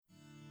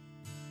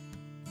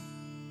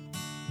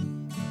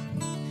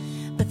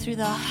through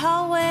the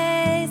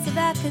hallways of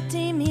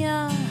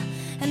academia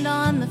and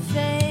on the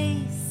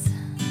face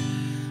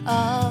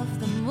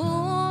of the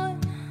moon.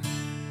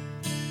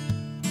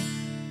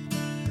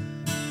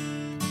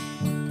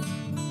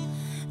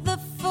 The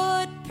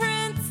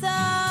footprints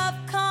of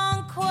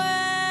conquest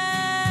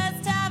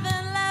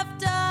haven't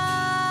left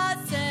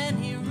us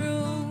any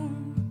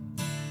room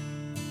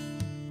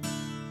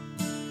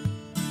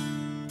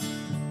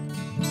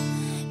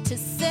to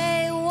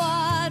say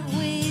what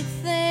we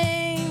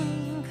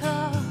think,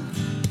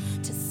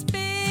 to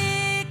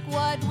speak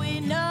what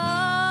we know.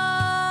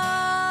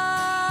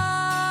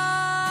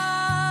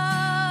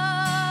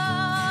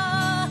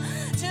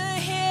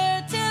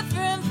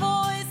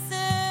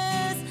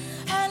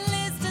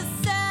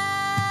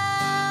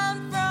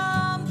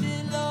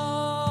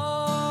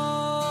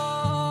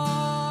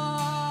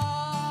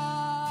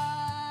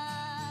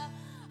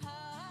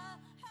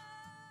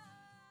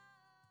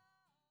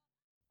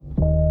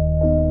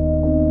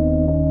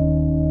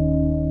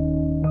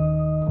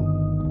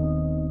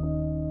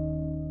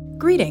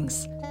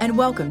 Greetings, and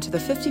welcome to the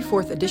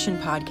 54th edition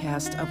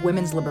podcast of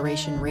Women's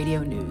Liberation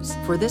Radio News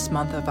for this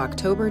month of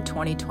October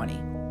 2020.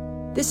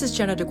 This is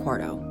Jenna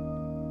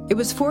DeQuarto. It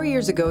was 4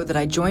 years ago that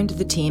I joined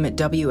the team at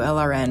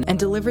WLRN and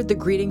delivered the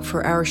greeting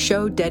for our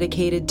show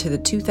dedicated to the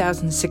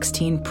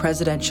 2016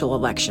 presidential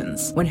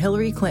elections, when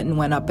Hillary Clinton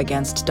went up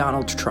against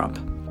Donald Trump.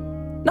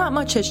 Not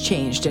much has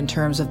changed in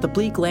terms of the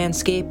bleak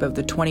landscape of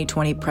the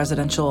 2020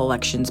 presidential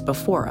elections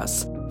before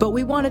us, but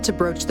we wanted to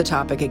broach the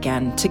topic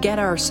again to get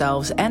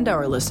ourselves and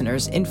our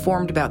listeners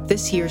informed about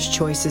this year's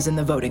choices in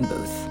the voting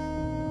booth.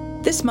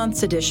 This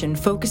month's edition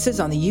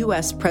focuses on the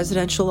U.S.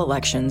 presidential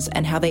elections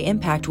and how they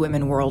impact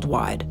women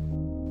worldwide.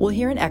 We'll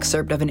hear an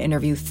excerpt of an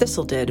interview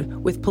Thistle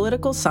did with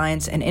political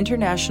science and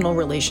international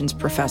relations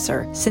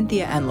professor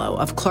Cynthia Enloe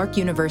of Clark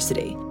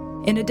University,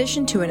 in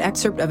addition to an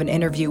excerpt of an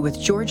interview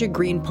with Georgia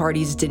Green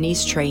Party's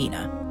Denise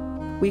Traina.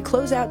 We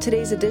close out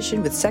today's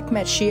edition with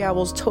Sekhmet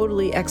Shiawul's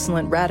totally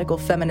excellent radical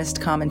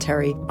feminist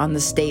commentary on the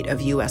state of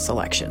U.S.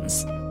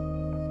 elections.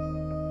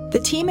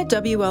 The team at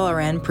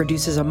WLRN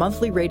produces a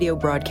monthly radio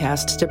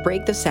broadcast to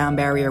break the sound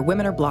barrier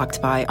women are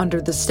blocked by under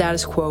the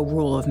status quo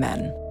rule of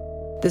men.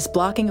 This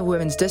blocking of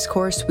women's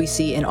discourse we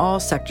see in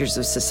all sectors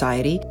of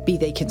society, be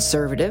they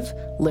conservative,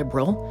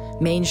 liberal,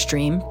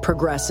 mainstream,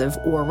 progressive,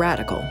 or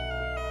radical.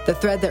 The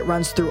thread that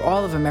runs through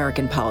all of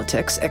American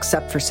politics,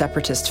 except for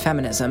separatist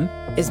feminism,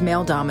 is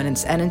male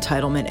dominance and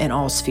entitlement in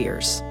all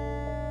spheres.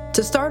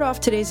 To start off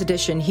today's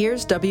edition,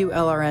 here's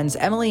WLRN's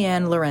Emily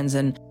Ann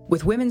Lorenzen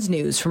with women's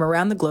news from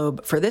around the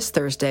globe for this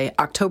Thursday,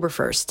 October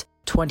 1st,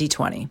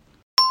 2020.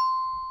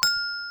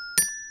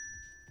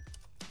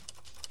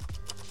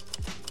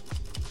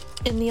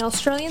 In the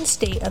Australian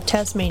state of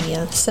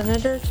Tasmania,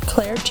 Senator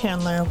Claire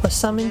Chandler was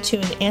summoned to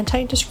an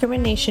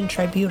anti-discrimination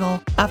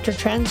tribunal after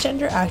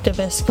transgender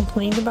activists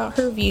complained about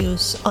her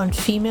views on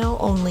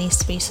female-only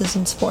spaces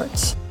in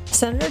sports.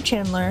 Senator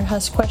Chandler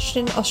has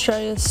questioned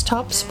Australia's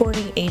top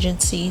sporting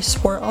agency,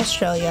 Sport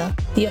Australia,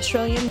 the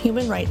Australian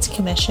Human Rights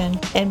Commission,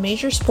 and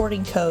major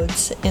sporting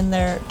codes in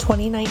their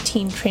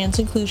 2019 Trans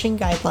Inclusion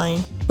Guideline,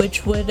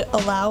 which would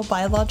allow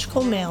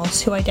biological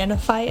males who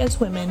identify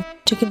as women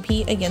to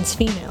compete against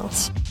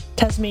females.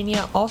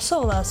 Tasmania also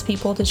allows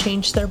people to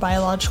change their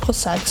biological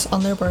sex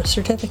on their birth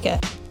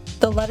certificate.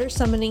 The letter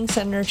summoning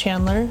Senator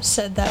Chandler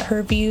said that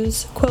her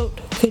views, quote,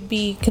 could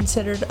be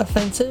considered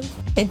offensive,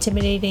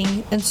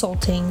 intimidating,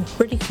 insulting,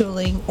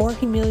 ridiculing, or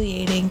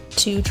humiliating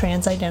to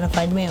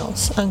trans-identified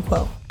males,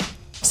 unquote.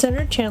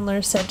 Senator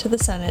Chandler said to the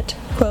Senate,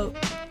 quote,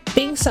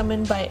 being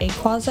summoned by a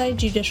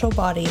quasi-judicial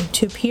body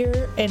to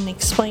appear and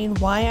explain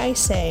why I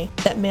say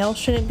that males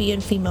shouldn't be in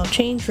female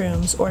change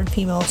rooms or in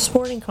female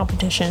sporting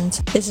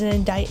competitions is an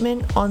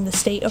indictment on the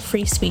state of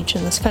free speech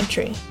in this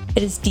country.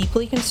 It is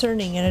deeply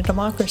concerning in a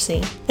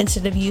democracy.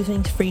 Instead of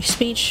using free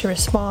speech to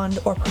respond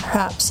or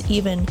perhaps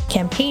even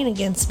campaign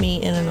against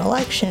me in an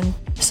election,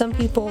 some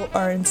people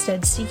are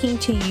instead seeking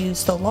to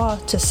use the law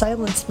to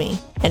silence me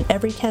and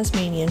every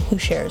Tasmanian who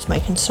shares my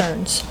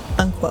concerns,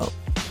 unquote.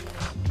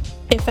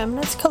 A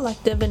feminist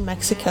collective in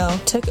Mexico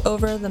took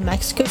over the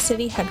Mexico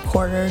City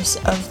headquarters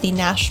of the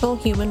National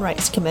Human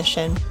Rights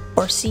Commission,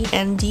 or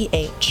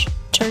CNDH,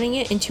 turning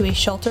it into a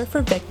shelter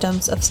for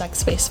victims of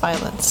sex-based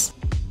violence.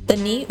 The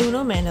Ni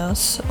Uno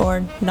Menos,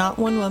 or Not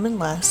One Woman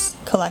Less,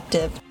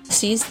 collective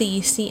seized the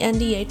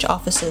CNDH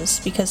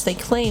offices because they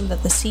claim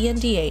that the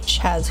CNDH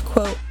has,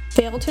 quote,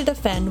 failed to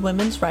defend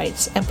women's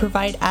rights and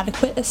provide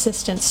adequate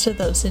assistance to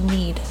those in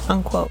need,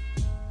 unquote.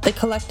 The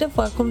collective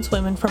welcomes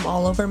women from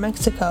all over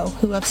Mexico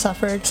who have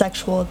suffered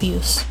sexual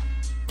abuse.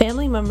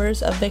 Family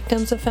members of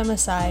victims of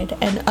femicide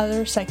and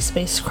other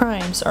sex-based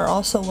crimes are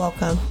also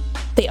welcome.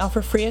 They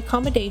offer free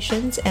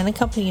accommodations and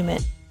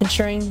accompaniment,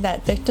 ensuring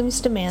that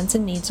victims' demands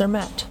and needs are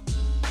met.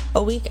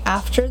 A week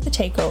after the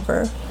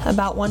takeover,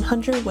 about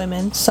 100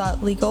 women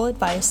sought legal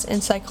advice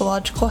and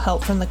psychological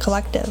help from the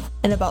collective,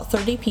 and about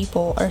 30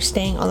 people are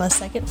staying on the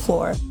second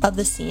floor of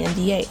the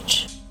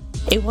CNDH.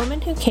 A woman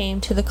who came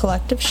to the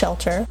collective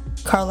shelter,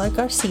 Carla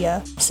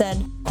Garcia,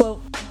 said,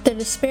 quote, "The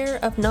despair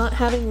of not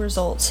having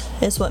results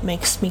is what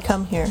makes me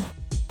come here.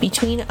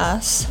 Between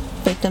us,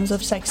 victims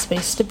of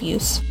sex-based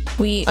abuse,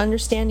 we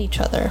understand each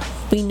other.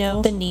 We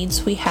know the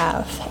needs we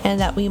have and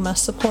that we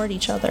must support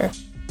each other.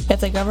 If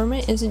the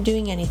government isn't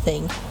doing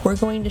anything, we're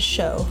going to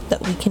show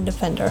that we can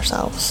defend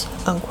ourselves,"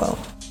 unquote.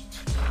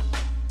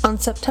 On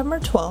September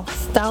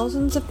 12th,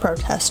 thousands of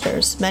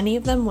protesters, many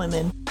of them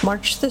women,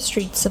 marched the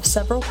streets of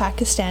several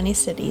Pakistani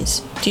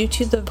cities due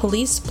to the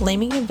police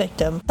blaming a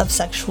victim of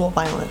sexual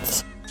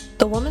violence.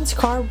 The woman's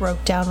car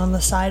broke down on the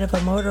side of a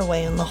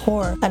motorway in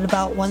Lahore at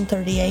about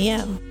 1:30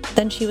 a.m.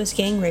 Then she was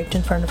gang raped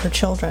in front of her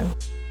children.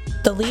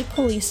 The lead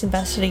police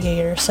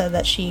investigator said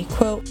that she,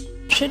 quote,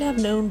 "should have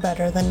known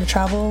better than to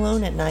travel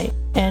alone at night,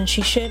 and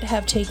she should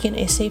have taken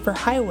a safer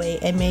highway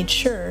and made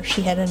sure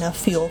she had enough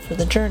fuel for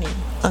the journey,"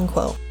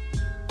 unquote.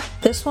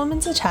 This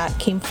woman's attack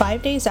came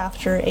 5 days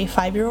after a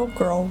 5-year-old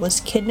girl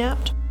was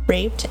kidnapped,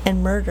 raped,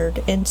 and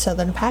murdered in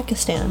southern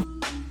Pakistan.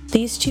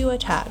 These two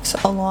attacks,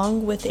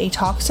 along with a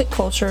toxic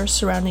culture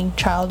surrounding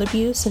child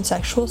abuse and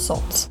sexual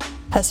assaults,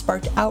 has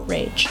sparked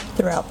outrage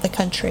throughout the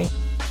country.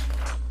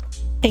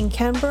 In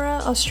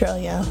Canberra,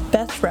 Australia,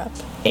 Beth Rupp,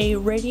 a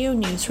radio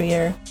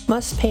newsreader,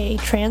 must pay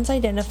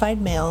trans-identified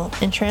male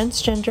and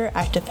transgender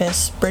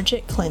activist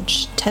Bridget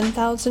Clinch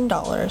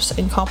 $10,000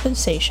 in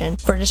compensation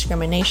for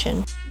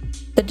discrimination.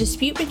 The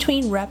dispute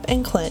between Rupp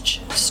and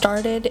Clinch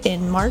started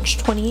in March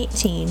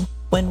 2018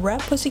 when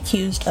Rupp was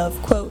accused of,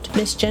 quote,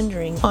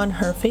 misgendering on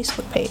her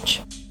Facebook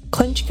page.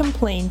 Clinch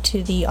complained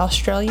to the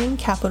Australian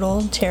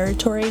Capital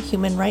Territory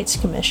Human Rights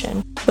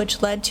Commission,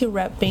 which led to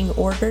Rupp being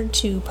ordered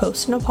to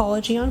post an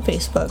apology on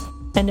Facebook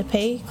and to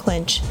pay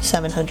Clinch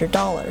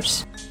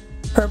 $700.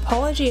 Her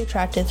apology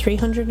attracted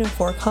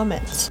 304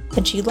 comments,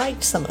 and she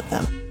liked some of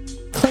them.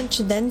 Clinch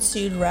then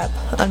sued Rupp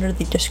under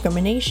the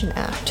Discrimination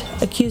Act,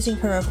 accusing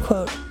her of,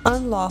 quote,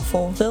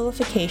 unlawful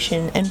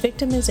vilification and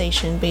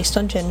victimization based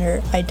on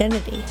gender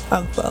identity,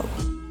 unquote.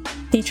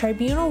 The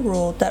tribunal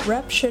ruled that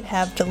Rupp should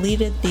have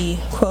deleted the,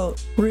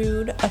 quote,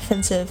 rude,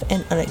 offensive,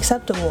 and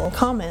unacceptable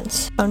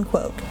comments,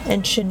 unquote,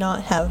 and should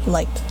not have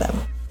liked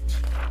them.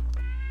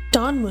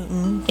 Dawn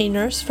Wooten, a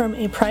nurse from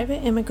a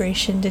private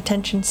immigration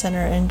detention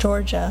center in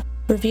Georgia,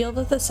 revealed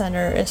that the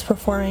center is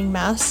performing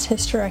mass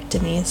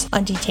hysterectomies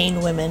on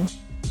detained women.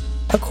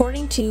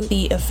 According to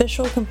the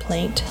official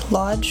complaint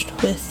lodged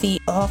with the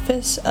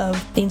Office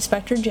of the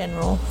Inspector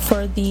General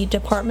for the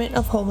Department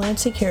of Homeland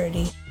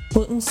Security,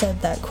 Wooten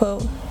said that,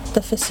 quote,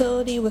 the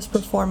facility was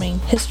performing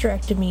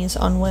hysterectomies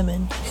on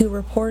women who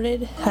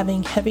reported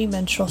having heavy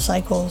menstrual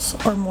cycles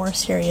or more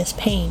serious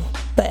pain,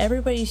 but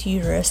everybody's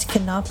uterus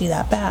cannot be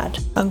that bad,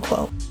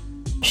 unquote.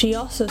 She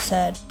also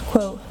said,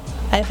 quote,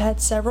 I've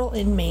had several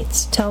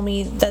inmates tell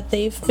me that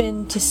they've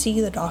been to see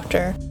the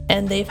doctor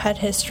and they've had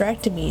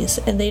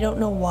hysterectomies and they don't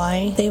know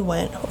why they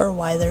went or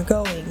why they're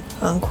going,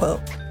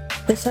 unquote.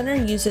 The center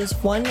uses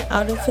one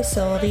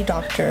out-of-facility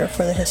doctor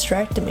for the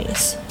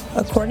hysterectomies.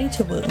 According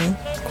to Wooten,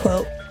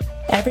 quote,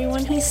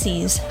 everyone he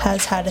sees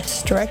has had a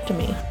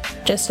hysterectomy.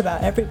 Just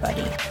about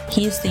everybody.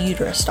 He's the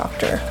uterus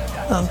doctor,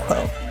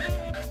 unquote.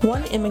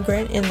 One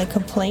immigrant in the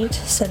complaint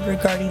said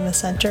regarding the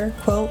center,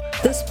 quote,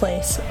 this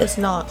place is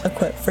not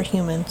equipped for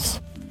humans.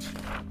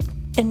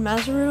 In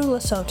Maseru,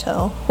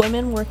 Lesotho,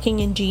 women working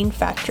in jean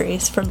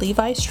factories for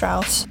Levi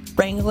Strauss,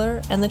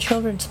 Wrangler, and the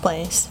Children's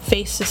Place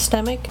face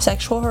systemic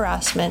sexual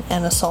harassment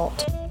and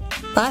assault.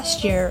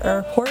 Last year, a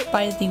report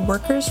by the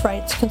Workers'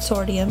 Rights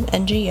Consortium,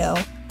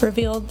 NGO,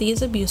 revealed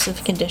these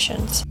abusive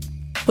conditions.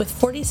 With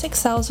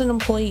 46,000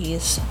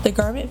 employees, the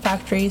garment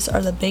factories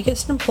are the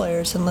biggest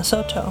employers in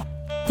Lesotho.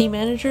 The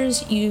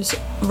managers use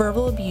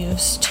verbal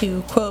abuse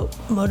to, quote,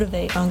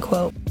 motivate,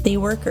 unquote, the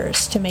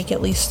workers to make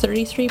at least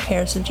 33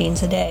 pairs of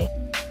jeans a day.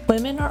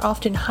 Women are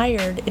often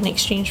hired in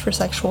exchange for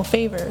sexual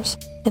favors,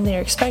 and they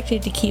are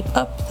expected to keep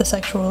up the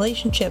sexual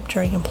relationship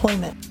during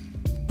employment.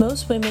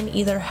 Most women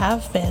either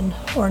have been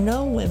or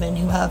know women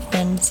who have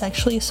been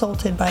sexually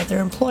assaulted by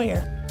their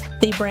employer.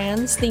 The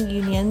brands, the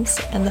unions,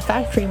 and the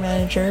factory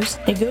managers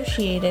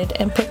negotiated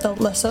and put the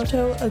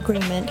Lesotho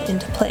Agreement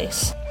into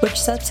place, which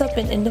sets up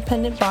an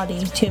independent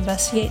body to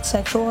investigate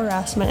sexual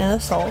harassment and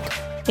assault,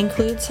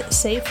 includes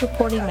safe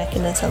reporting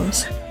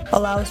mechanisms,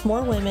 allows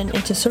more women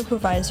into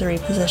supervisory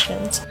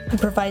positions, and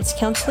provides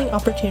counseling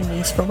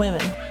opportunities for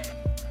women.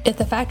 If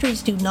the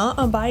factories do not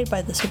abide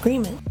by this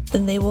agreement,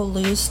 then they will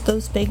lose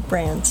those big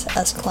brands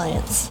as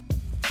clients.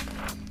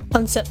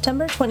 On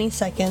September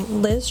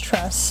 22nd, Liz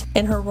Truss,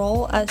 in her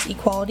role as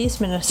Equalities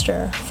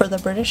Minister for the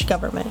British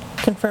government,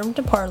 confirmed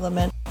to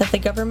Parliament that the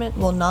government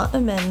will not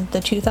amend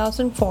the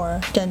 2004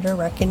 Gender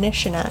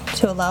Recognition Act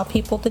to allow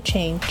people to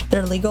change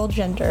their legal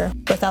gender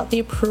without the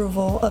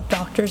approval of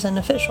doctors and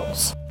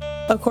officials.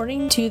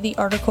 According to the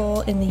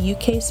article in the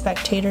UK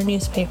Spectator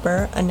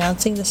newspaper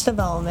announcing this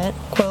development,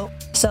 quote,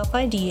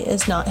 self-ID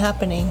is not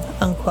happening,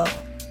 unquote.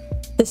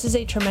 This is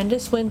a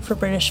tremendous win for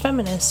British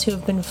feminists who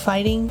have been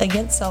fighting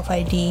against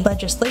self-ID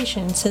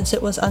legislation since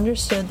it was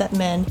understood that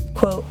men,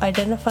 quote,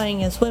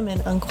 identifying as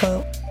women,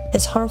 unquote,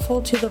 is harmful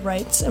to the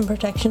rights and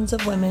protections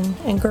of women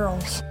and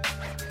girls.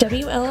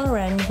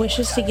 WLRN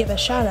wishes to give a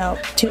shout out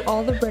to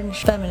all the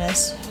British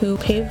feminists who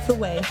paved the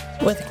way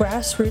with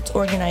grassroots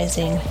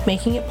organizing,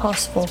 making it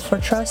possible for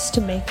trusts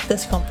to make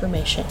this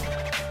confirmation.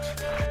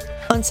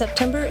 On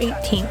September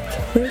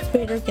 18th, Ruth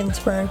Bader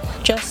Ginsburg,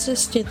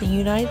 Justice to the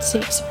United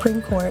States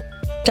Supreme Court,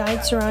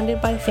 died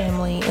surrounded by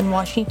family in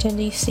Washington,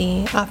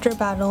 D.C. after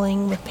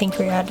battling with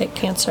pancreatic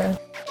cancer.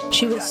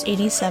 She was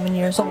 87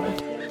 years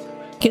old.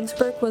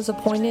 Ginsburg was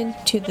appointed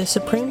to the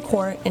Supreme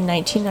Court in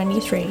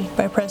 1993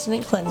 by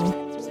President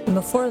Clinton, and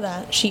before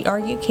that, she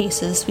argued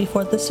cases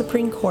before the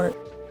Supreme Court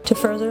to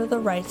further the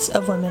rights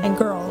of women and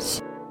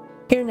girls.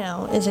 Here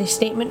now is a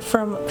statement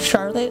from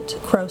Charlotte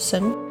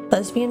Croson,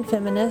 lesbian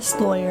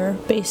feminist lawyer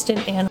based in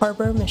Ann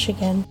Arbor,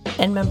 Michigan,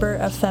 and member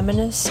of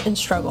Feminists in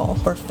Struggle,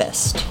 or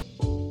FIST.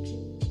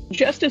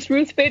 Justice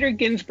Ruth Bader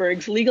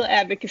Ginsburg's legal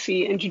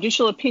advocacy and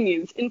judicial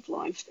opinions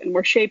influenced and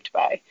were shaped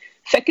by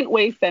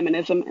second-wave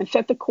feminism and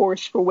set the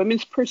course for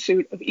women's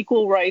pursuit of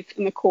equal rights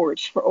in the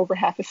courts for over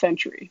half a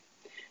century.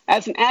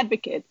 As an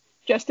advocate,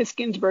 Justice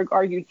Ginsburg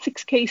argued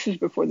 6 cases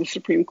before the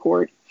Supreme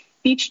Court,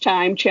 each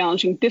time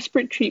challenging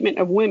disparate treatment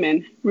of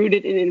women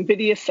rooted in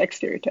invidious sex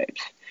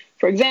stereotypes.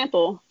 For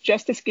example,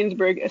 Justice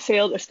Ginsburg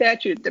assailed a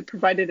statute that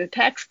provided a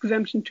tax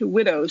exemption to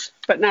widows,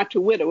 but not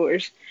to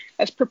widowers,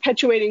 as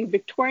perpetuating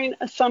Victorian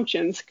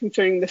assumptions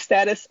concerning the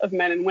status of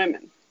men and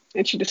women.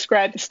 And she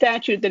described a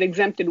statute that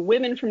exempted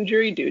women from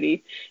jury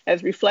duty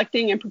as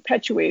reflecting and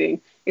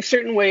perpetuating a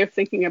certain way of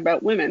thinking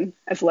about women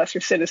as lesser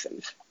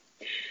citizens.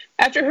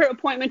 After her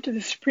appointment to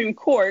the Supreme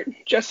Court,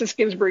 Justice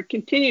Ginsburg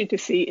continued to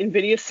see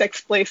invidious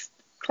sex-based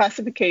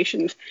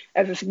classifications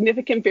as a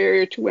significant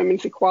barrier to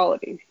women's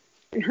equality.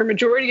 In her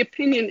majority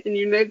opinion in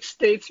United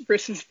States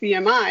versus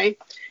VMI,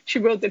 she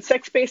wrote that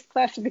sex-based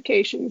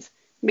classifications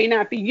may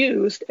not be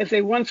used, as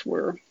they once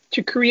were,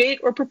 to create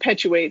or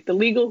perpetuate the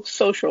legal,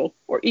 social,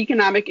 or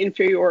economic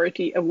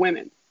inferiority of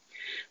women.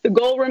 The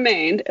goal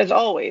remained, as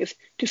always,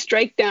 to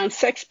strike down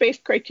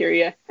sex-based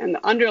criteria and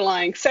the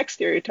underlying sex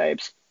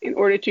stereotypes in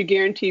order to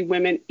guarantee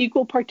women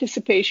equal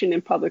participation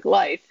in public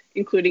life,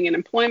 including in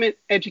employment,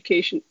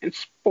 education, and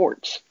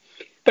sports.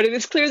 But it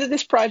is clear that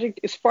this project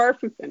is far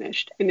from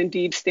finished and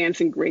indeed stands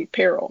in great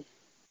peril.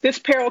 This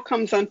peril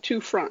comes on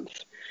 2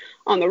 fronts.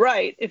 On the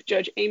right, if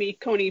Judge Amy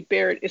Coney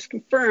Barrett is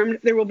confirmed,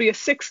 there will be a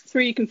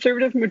 6-3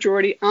 conservative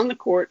majority on the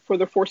court for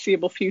the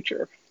foreseeable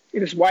future.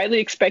 It is widely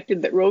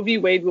expected that Roe v.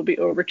 Wade will be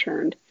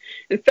overturned,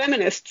 and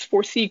feminists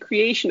foresee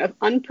creation of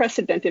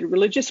unprecedented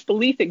religious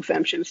belief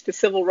exemptions to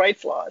civil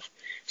rights laws,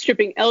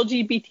 stripping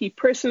LGBT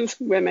persons,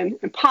 women,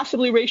 and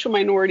possibly racial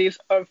minorities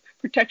of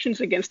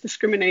protections against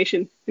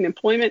discrimination in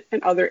employment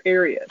and other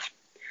areas.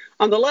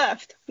 On the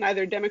left,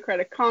 neither a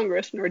Democratic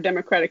Congress nor a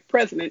Democratic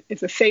president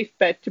is a safe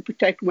bet to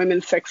protect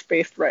women's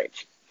sex-based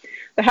rights.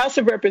 The House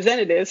of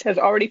Representatives has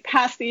already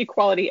passed the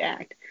Equality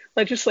Act,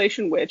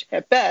 legislation which,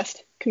 at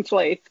best,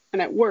 conflates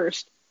and at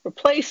worst,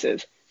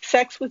 replaces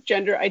sex with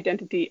gender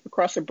identity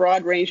across a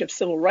broad range of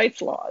civil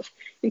rights laws,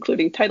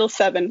 including Title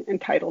VII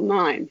and Title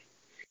IX.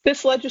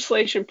 This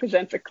legislation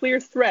presents a clear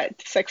threat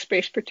to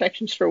sex-based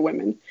protections for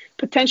women,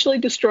 potentially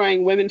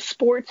destroying women's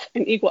sports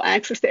and equal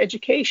access to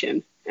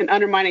education and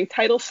undermining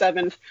Title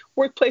VII's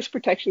workplace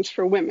protections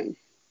for women.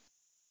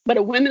 But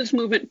a women's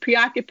movement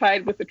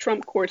preoccupied with the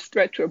Trump court's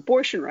threat to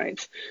abortion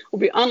rights will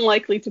be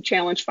unlikely to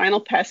challenge final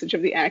passage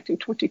of the act in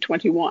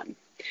 2021.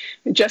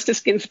 And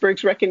Justice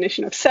Ginsburg's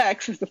recognition of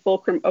sex as the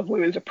fulcrum of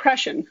women's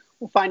oppression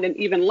will find an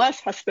even less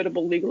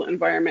hospitable legal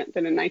environment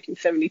than in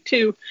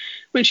 1972,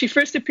 when she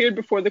first appeared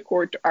before the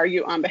court to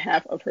argue on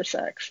behalf of her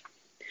sex.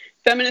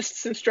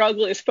 Feminists in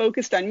Struggle is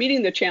focused on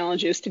meeting the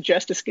challenges to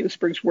Justice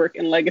Ginsburg's work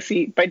and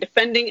legacy by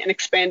defending and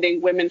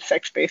expanding women's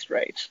sex-based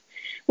rights.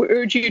 We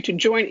urge you to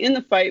join in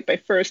the fight by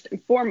first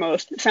and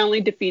foremost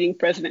soundly defeating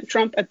President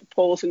Trump at the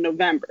polls in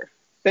November.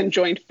 Then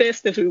join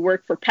FIST as we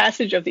work for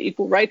passage of the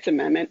Equal Rights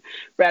Amendment,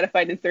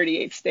 ratified in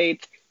 38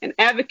 states, and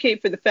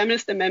advocate for the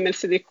feminist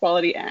amendments to the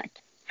Equality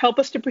Act. Help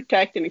us to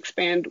protect and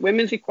expand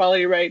women's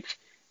equality rights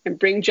and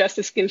bring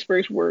Justice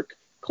Ginsburg's work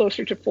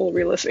closer to full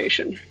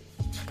realization.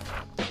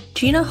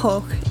 Gina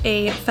Hoch,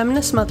 a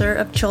feminist mother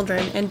of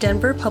children in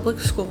Denver public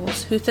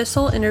schools who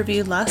Thistle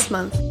interviewed last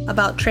month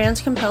about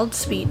trans-compelled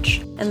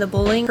speech and the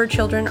bullying her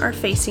children are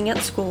facing at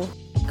school,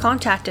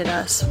 contacted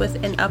us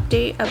with an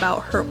update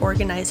about her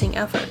organizing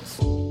efforts.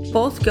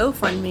 Both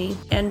GoFundMe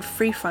and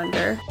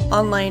FreeFunder,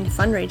 online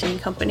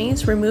fundraising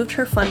companies, removed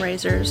her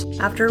fundraisers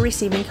after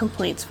receiving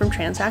complaints from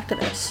trans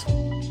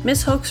activists.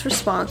 Ms. Hoch's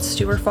response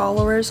to her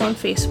followers on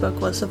Facebook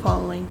was the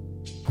following,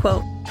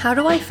 quote, "How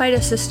do I fight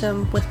a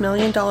system with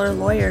million-dollar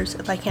lawyers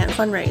if I can't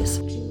fundraise?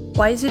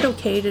 Why is it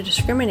okay to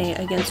discriminate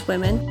against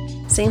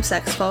women,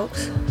 same-sex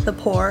folks, the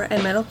poor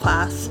and middle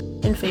class,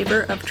 in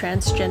favor of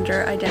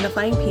transgender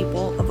identifying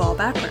people of all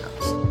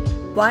backgrounds?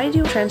 Why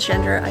do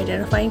transgender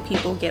identifying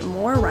people get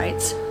more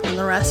rights than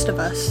the rest of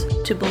us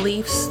to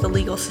beliefs, the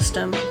legal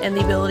system, and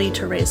the ability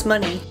to raise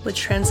money,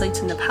 which translates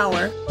into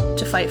power,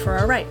 to fight for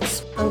our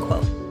rights?"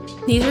 Unquote.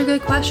 These are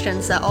good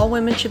questions that all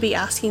women should be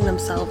asking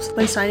themselves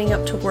when signing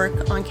up to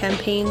work on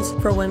campaigns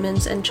for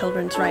women's and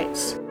children's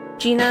rights.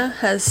 Gina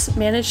has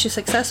managed to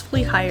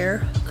successfully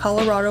hire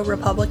Colorado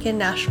Republican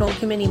National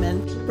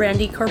Committeeman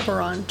Randy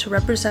Corporon to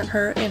represent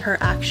her in her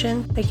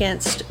action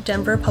against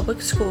Denver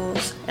Public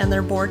Schools and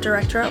their board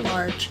director at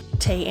large,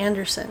 Tay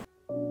Anderson.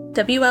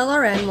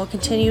 WLRN will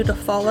continue to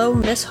follow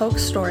Ms.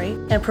 Hoch's story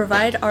and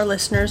provide our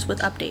listeners with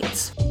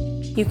updates.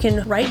 You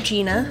can write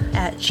Gina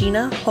at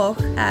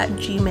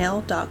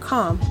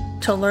ginahoch@gmail.com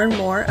to learn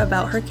more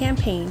about her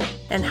campaign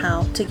and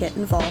how to get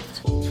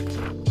involved.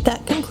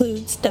 That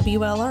concludes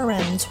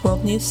WLRN's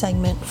World News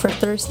segment for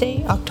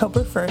Thursday,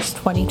 October 1st,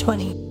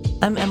 2020.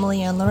 I'm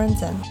Emily Ann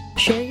Lorenzen.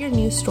 Share your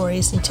news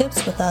stories and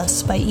tips with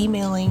us by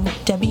emailing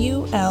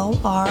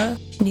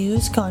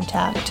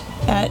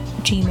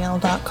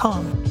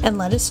WLRnewscontact@gmail.com and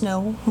let us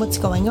know what's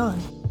going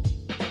on.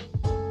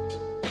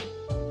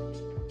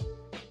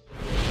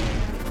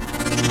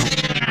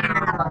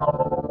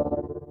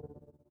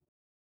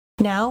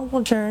 Now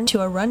we'll turn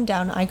to a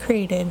rundown I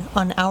created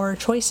on our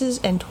choices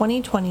in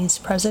 2020's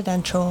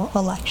presidential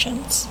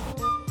elections.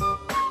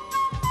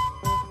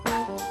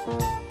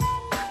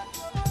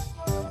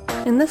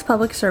 In this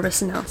public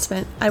service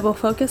announcement, I will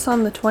focus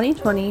on the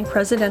 2020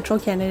 presidential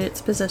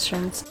candidates'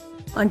 positions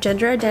on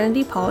gender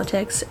identity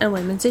politics and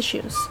women's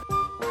issues.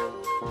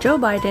 Joe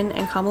Biden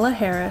and Kamala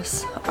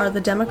Harris are the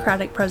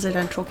Democratic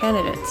presidential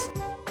candidates.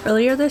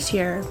 Earlier this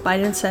year,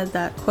 Biden said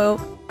that, quote,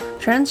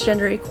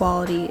 "Transgender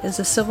equality is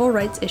a civil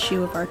rights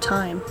issue of our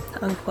time,"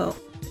 unquote.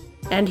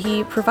 And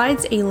he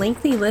provides a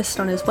lengthy list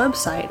on his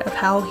website of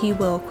how he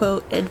will,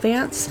 quote,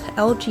 "advance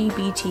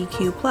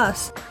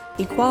LGBTQ+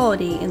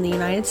 equality in the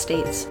United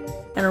States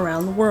and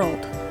around the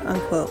world,"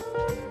 unquote.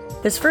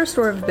 His first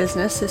order of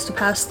business is to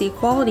pass the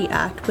Equality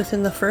Act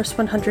within the first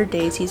 100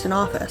 days he's in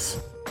office.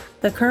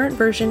 The current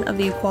version of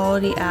the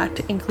Equality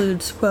Act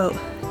includes, quote,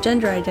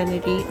 "gender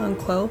identity,"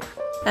 unquote,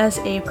 as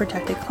a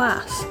protected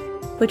class,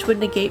 which would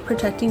negate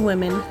protecting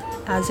women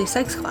as a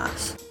sex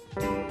class.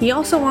 He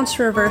also wants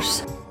to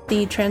reverse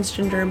the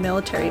transgender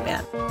military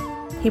ban.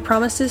 He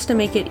promises to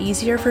make it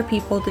easier for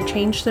people to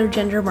change their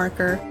gender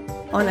marker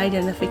on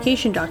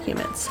identification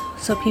documents,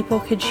 so people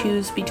could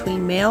choose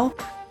between male,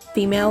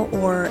 female,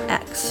 or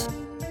X.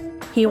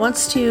 He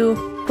wants to,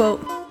 quote,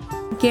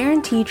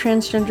 "guarantee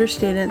transgender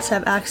students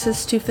have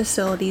access to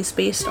facilities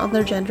based on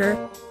their gender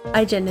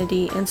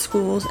identity in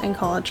schools and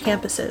college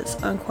campuses,"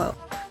 unquote.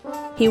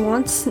 He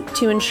wants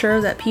to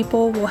ensure that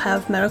people will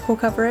have medical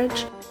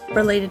coverage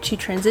related to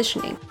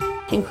transitioning,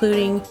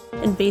 including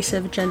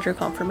invasive gender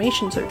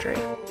confirmation surgery.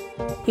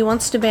 He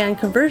wants to ban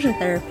conversion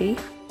therapy,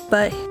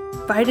 but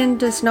Biden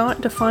does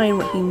not define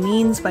what he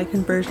means by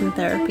conversion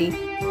therapy,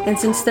 and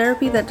since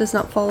therapy that does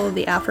not follow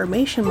the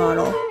affirmation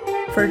model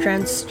for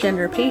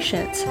transgender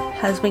patients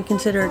has been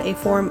considered a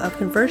form of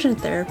conversion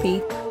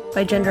therapy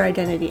by gender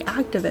identity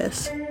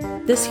activists,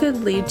 this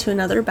could lead to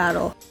another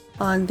battle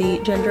on the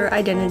gender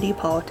identity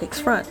politics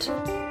front.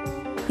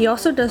 He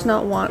also does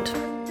not want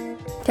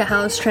to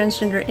house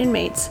transgender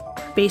inmates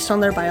based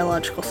on their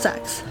biological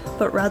sex,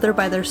 but rather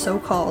by their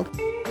so-called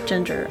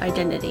gender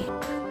identity.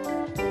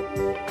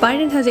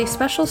 Biden has a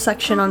special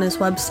section on his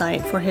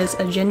website for his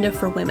Agenda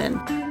for Women,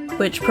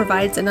 which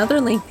provides another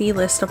lengthy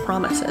list of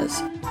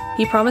promises.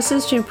 He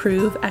promises to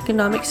improve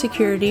economic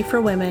security for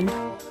women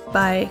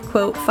by,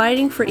 quote,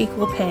 "fighting for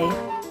equal pay,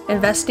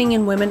 investing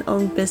in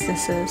women-owned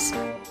businesses,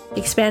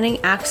 expanding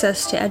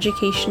access to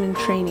education and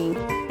training,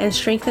 and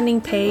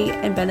strengthening pay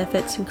and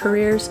benefits in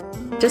careers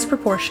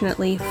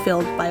disproportionately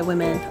filled by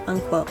women,"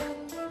 unquote.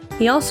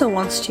 He also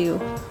wants to,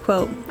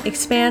 quote,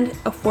 "expand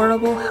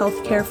affordable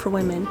health care for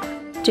women,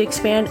 to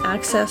expand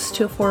access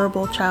to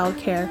affordable child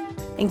care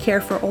and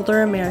care for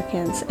older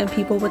Americans and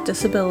people with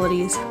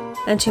disabilities,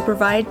 and to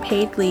provide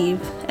paid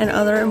leave and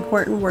other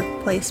important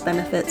workplace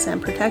benefits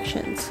and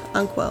protections,"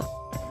 unquote.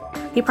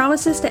 He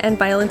promises to end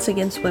violence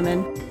against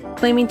women,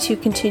 claiming to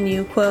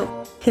continue, quote,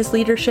 "his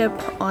leadership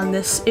on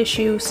this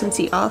issue since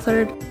he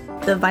authored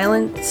the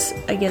Violence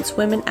Against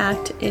Women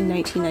Act in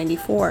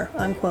 1994,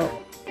 unquote.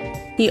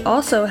 He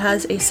also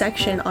has a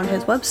section on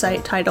his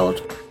website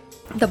titled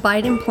 "The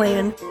Biden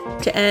Plan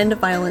to End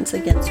Violence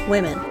Against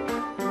Women,"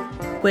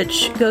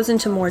 which goes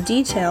into more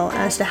detail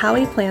as to how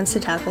he plans to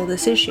tackle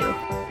this issue.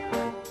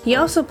 He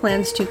also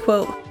plans to,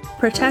 quote,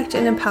 "protect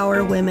and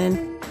empower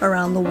women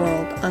around the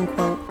world,"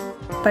 unquote,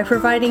 by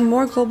providing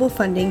more global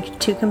funding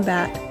to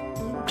combat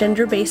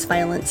gender-based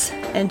violence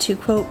and to,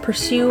 quote,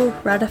 "pursue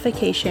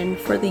ratification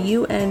for the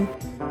UN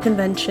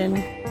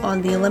Convention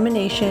on the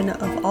Elimination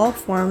of All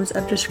Forms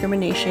of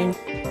Discrimination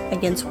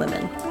Against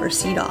Women," or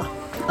CEDAW,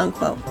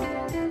 unquote.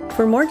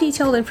 For more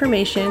detailed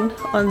information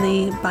on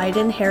the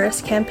Biden-Harris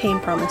campaign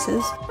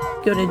promises,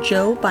 go to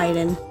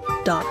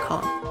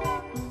joebiden.com.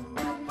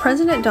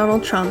 President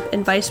Donald Trump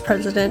and Vice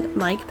President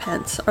Mike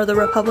Pence are the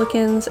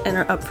Republicans and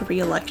are up for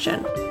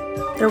re-election.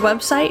 Their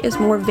website is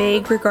more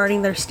vague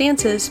regarding their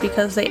stances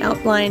because they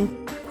outline,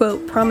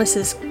 quote,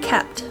 "promises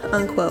kept,"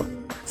 unquote,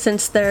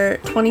 since their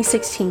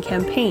 2016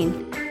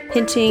 campaign,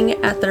 hinting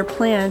at their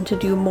plan to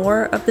do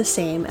more of the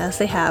same as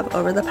they have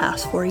over the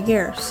past 4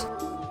 years.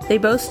 They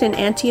boast an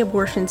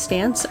anti-abortion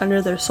stance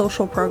under their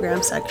social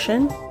program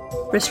section,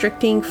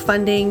 restricting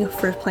funding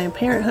for Planned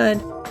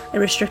Parenthood,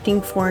 and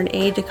restricting foreign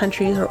aid to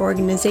countries or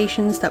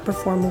organizations that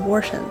perform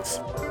abortions.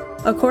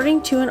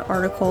 According to an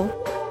article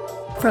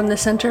from the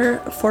Center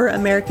for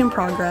American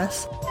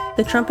Progress,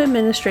 the Trump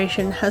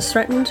administration has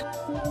threatened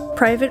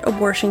private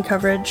abortion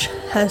coverage,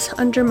 has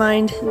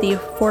undermined the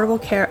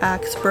Affordable Care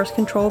Act's birth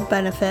control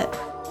benefit,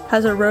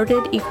 has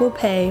eroded equal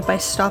pay by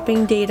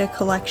stopping data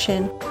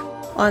collection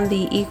on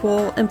the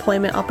Equal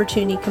Employment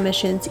Opportunity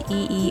Commission's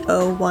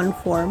EEO-1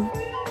 form,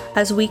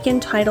 has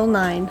weakened Title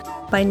IX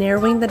by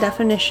narrowing the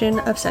definition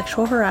of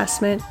sexual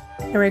harassment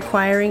and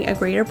requiring a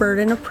greater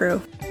burden of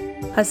proof,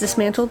 has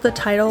dismantled the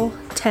Title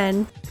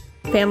X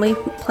Family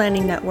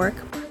Planning Network,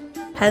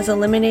 has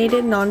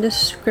eliminated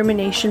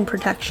non-discrimination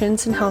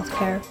protections in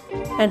healthcare,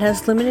 and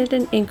has limited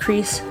an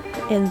increase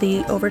in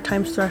the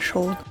overtime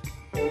threshold.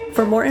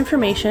 For more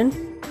information,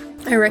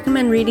 I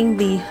recommend reading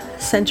the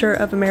Center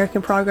of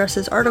American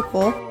Progress's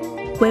article,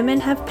 Women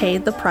Have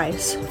Paid the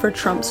Price for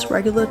Trump's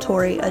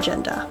Regulatory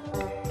Agenda.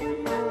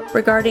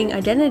 Regarding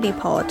identity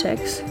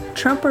politics,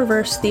 Trump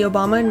reversed the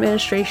Obama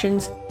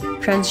administration's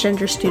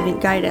transgender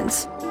student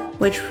guidance,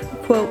 which,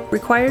 quote,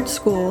 required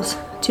schools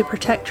to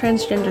protect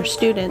transgender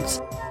students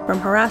from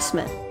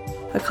harassment,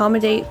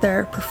 accommodate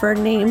their preferred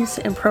names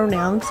and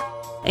pronouns,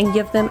 and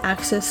give them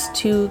access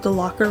to the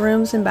locker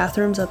rooms and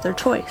bathrooms of their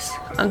choice,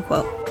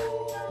 unquote.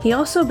 He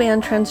also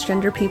banned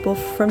transgender people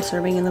from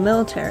serving in the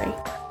military.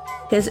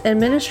 His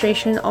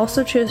administration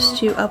also chose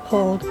to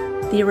uphold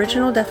the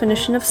original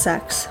definition of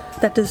sex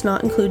that does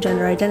not include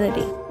gender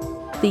identity.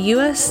 The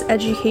U.S.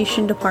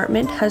 Education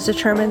Department has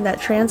determined that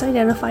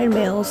trans-identified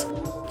males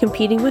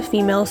competing with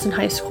females in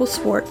high school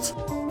sports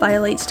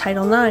violates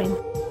Title IX,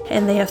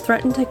 and they have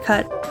threatened to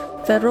cut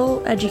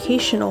federal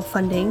educational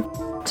funding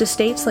to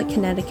states like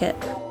Connecticut,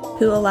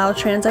 who allow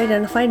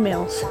trans-identified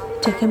males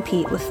to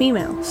compete with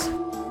females.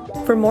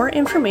 For more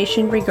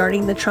information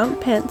regarding the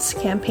Trump-Pence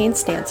campaign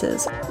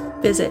stances,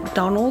 visit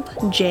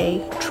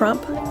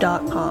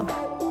donaldjtrump.com.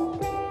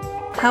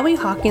 Howie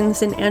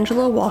Hawkins and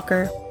Angela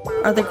Walker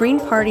are the Green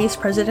Party's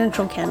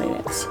presidential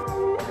candidates.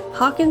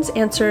 Hawkins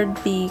answered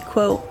the,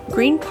 quote,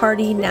 Green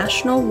Party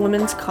National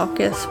Women's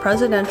Caucus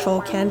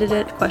Presidential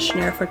Candidate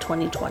Questionnaire for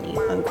 2020,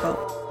 unquote.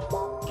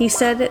 He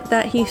said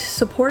that he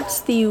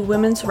supports the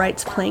women's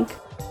rights plank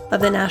of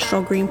the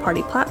National Green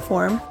Party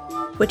platform,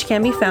 which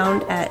can be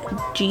found at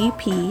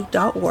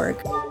gp.org,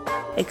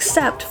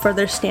 except for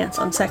their stance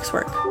on sex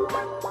work.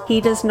 He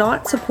does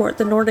not support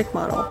the Nordic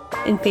model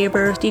in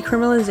favor of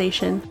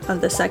decriminalization of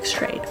the sex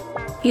trade.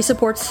 He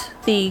supports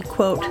the,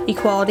 quote,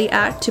 Equality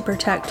Act to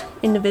protect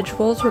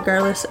individuals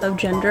regardless of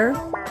gender,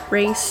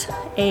 race,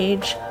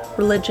 age,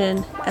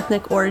 religion,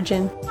 ethnic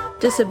origin,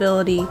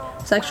 disability,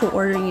 sexual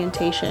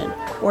orientation,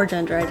 or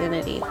gender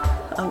identity,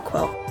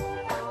 unquote.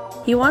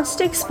 He wants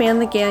to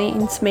expand the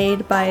gains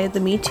made by the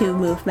Me Too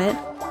movement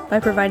by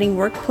providing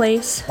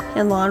workplace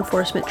and law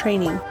enforcement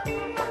training.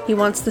 He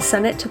wants the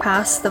Senate to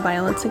pass the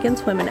Violence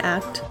Against Women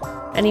Act,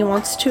 and he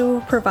wants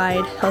to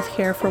provide health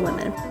care for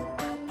women.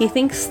 He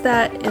thinks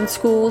that in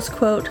schools,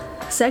 quote,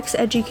 sex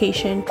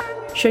education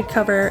should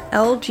cover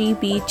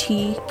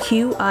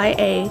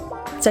LGBTQIA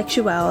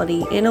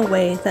sexuality in a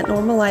way that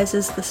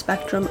normalizes the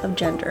spectrum of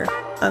gender,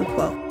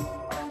 unquote.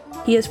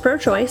 He is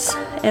pro-choice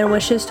and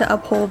wishes to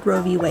uphold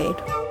Roe v. Wade.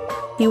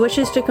 He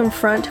wishes to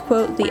confront,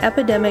 quote, the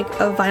epidemic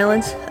of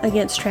violence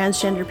against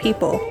transgender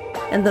people,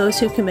 and those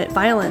who commit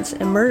violence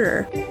and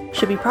murder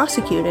should be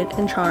prosecuted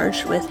and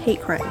charged with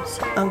hate crimes,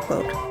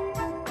 unquote.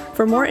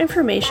 For more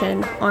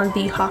information on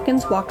the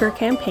Hawkins-Walker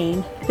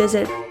campaign,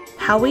 visit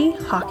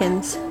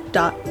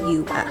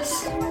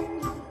howiehawkins.us.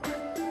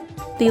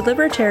 The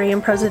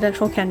Libertarian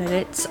presidential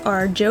candidates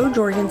are Jo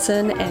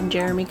Jorgensen and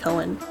Jeremy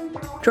Cohen.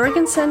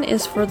 Jorgensen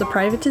is for the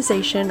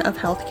privatization of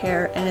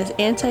healthcare and is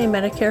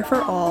anti-Medicare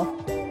for all,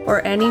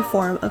 or any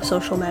form of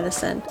social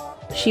medicine.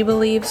 She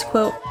believes,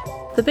 quote,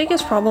 the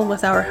biggest problem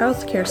with our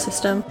healthcare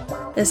system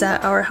is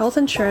that our health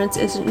insurance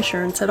isn't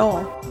insurance at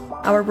all.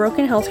 Our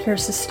broken healthcare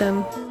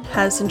system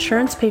has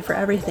insurance pay for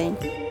everything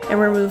and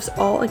removes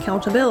all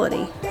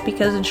accountability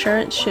because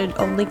insurance should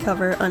only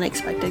cover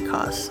unexpected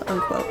costs,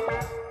 unquote.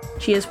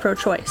 She is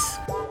pro-choice.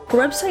 Her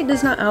website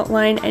does not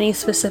outline any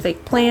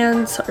specific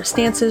plans or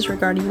stances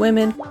regarding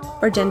women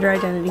or gender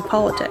identity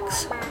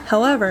politics.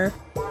 However,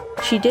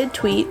 she did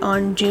tweet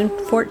on June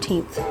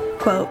 14th,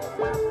 quote,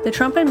 the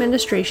Trump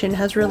administration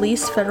has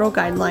released federal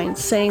guidelines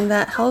saying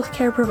that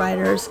healthcare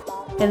providers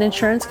and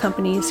insurance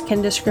companies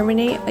can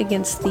discriminate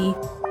against the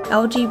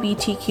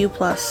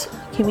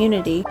LGBTQ+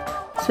 community,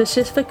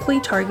 specifically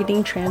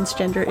targeting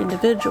transgender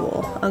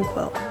individual,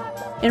 unquote,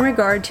 in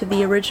regard to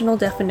the original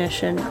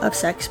definition of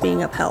sex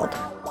being upheld.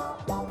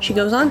 She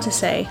goes on to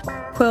say,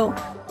 quote,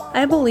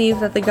 I believe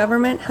that the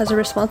government has a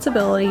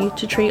responsibility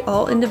to treat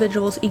all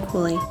individuals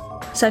equally.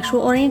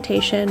 Sexual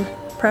orientation,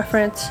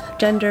 preference,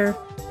 gender,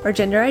 or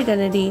gender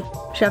identity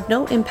should have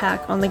no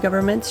impact on the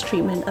government's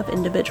treatment of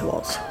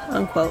individuals,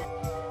 unquote.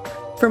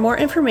 For more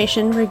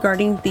information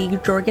regarding the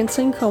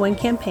Jorgensen-Cohen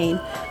campaign,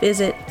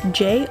 visit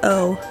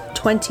jo20.com.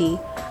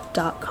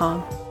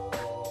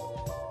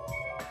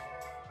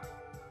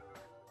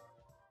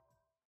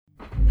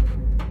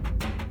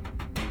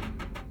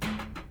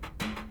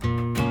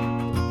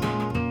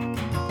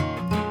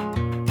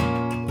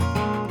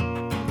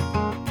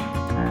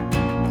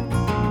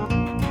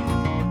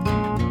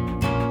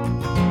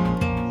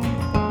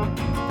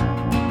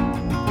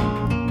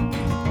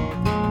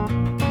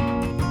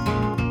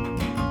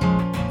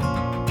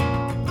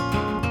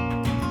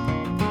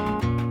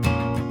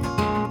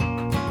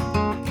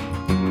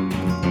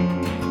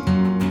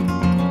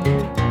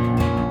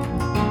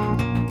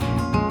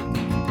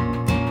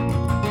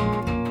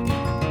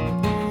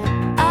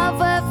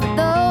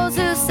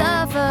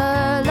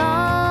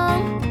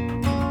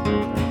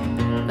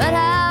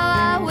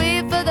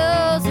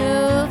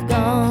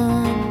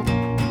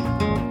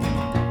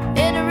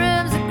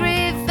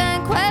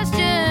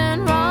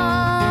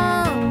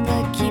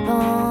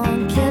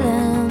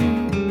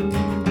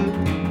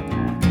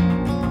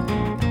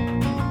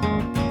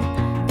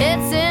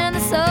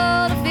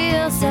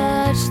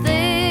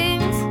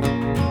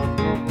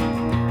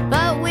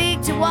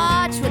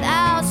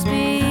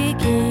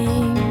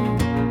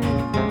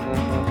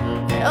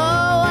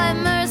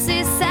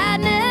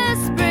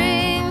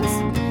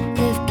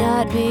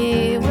 I'd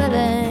be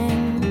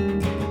willing.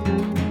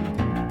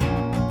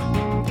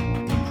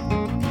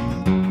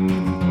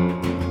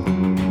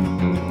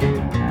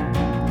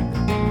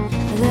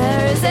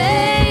 There is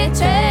a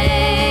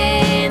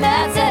train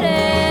that's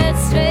headed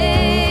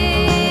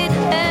straight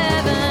to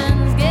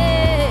heaven's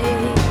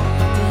gate,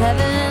 to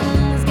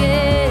heaven's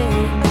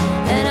gate,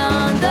 and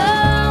on the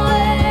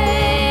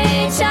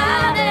way,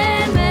 child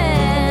and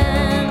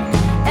man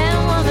and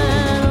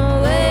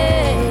woman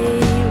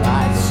wait,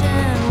 watch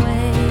and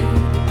wait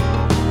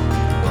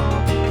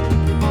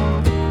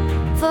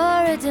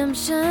for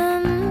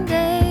redemption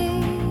day.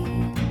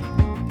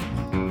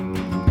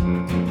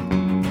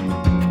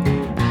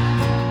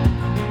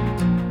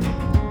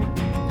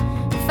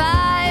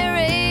 Fire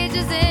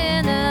rages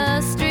in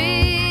the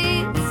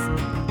streets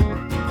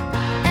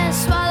and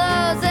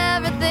swallows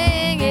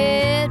everything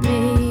it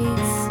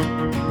meets.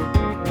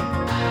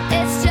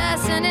 It's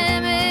just an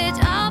image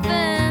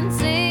often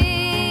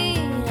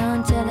seen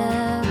on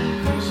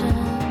television.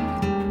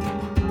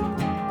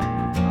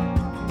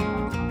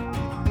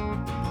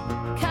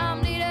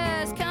 Come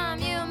leaders, come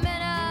you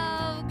men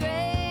of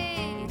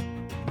great.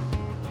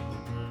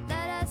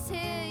 Let us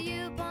hear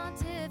you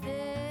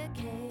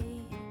pontificate.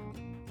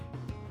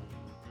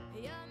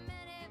 Your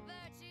many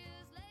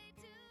virtues laid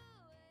to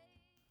waste.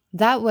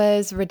 That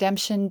was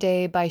Redemption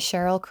Day by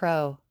Sheryl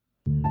Crow.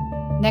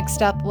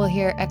 Next up, we'll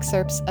hear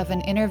excerpts of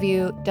an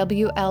interview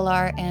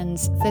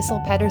WLRN's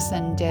Thistle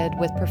Pedersen did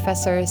with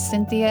Professor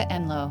Cynthia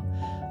Enloe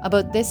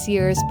about this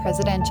year's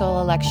presidential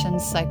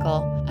elections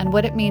cycle and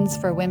what it means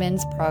for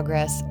women's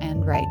progress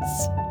and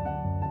rights.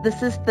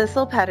 This is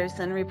Thistle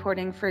Pedersen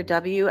reporting for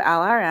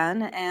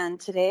WLRN, and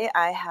today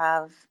I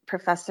have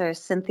Professor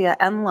Cynthia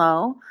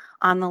Enloe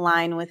on the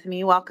line with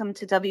me. Welcome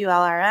to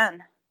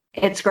WLRN.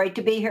 It's great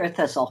to be here,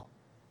 Thistle.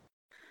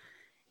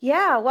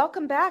 Yeah,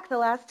 welcome back. The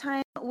last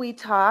time we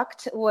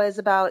talked was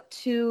about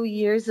 2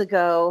 years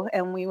ago,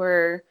 and we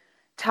were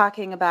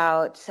talking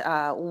about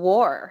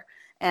war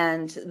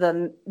and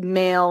the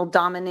male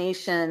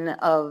domination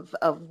of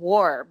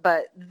war.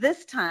 But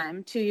this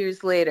time, 2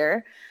 years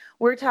later,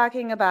 we're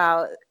talking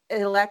about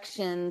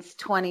elections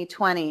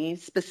 2020,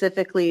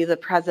 specifically the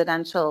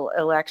presidential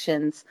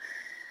elections.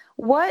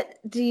 What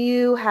do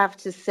you have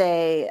to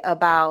say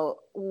about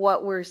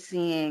what we're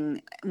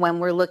seeing when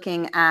we're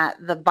looking at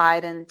the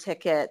Biden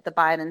ticket, the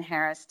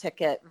Biden-Harris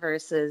ticket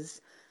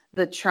versus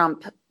the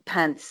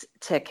Trump-Pence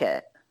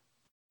ticket?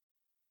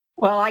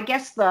 Well, I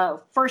guess the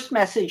first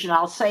message, and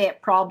I'll say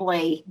it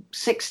probably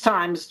 6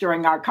 times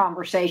during our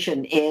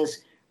conversation,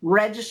 is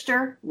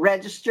register,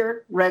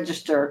 register,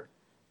 register,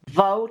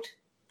 vote,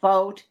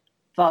 vote,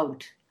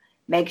 vote.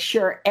 Make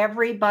sure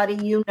everybody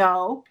you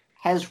know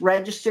has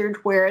registered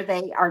where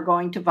they are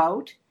going to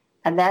vote,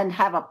 and then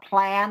have a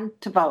plan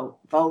to vote.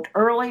 Vote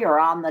early or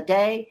on the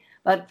day,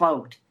 but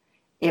vote.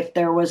 If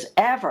there was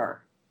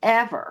ever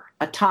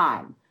a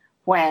time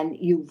when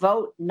you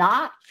vote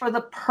not for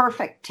the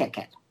perfect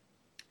ticket,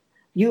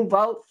 you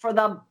vote for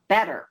the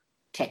better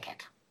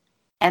ticket.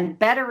 And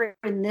better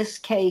in this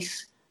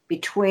case,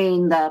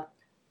 between the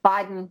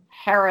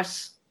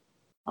Biden-Harris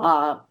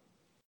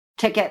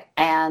ticket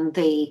and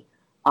the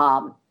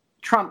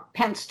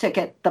Trump-Pence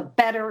ticket, the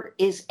better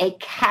is a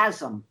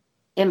chasm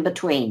in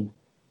between.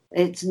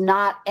 It's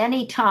not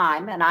any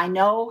time, and I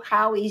know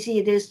how easy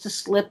it is to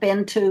slip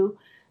into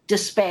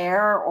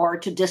despair or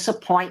to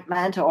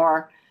disappointment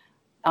or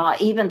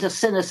even to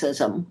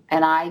cynicism.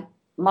 And I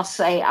must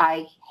say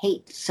I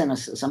hate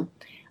cynicism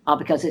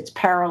because it's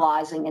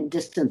paralyzing and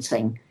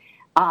distancing.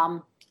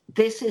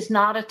 This is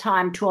not a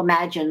time to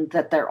imagine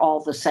that they're all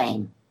the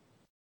same.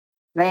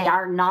 They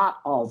are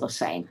not all the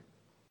same.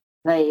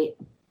 The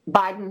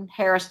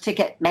Biden-Harris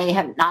ticket may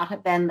not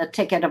have been the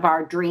ticket of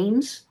our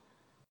dreams,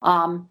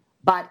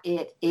 but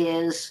it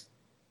is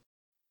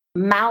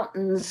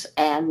mountains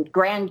and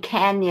Grand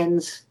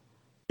Canyons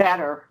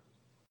better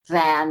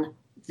than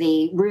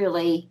the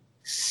really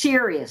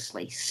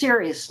seriously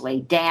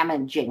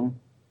damaging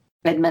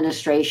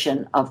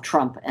administration of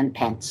Trump and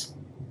Pence.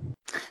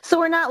 So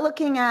we're not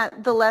looking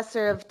at the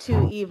lesser of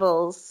two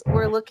evils.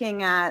 We're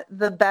looking at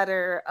the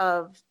better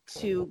of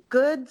two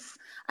goods.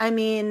 I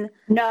mean,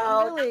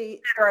 no, really,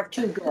 the better of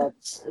two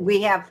goods.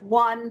 We have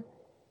one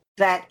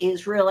that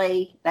is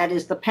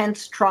the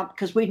Pence-Trump,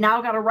 because we've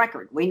now got a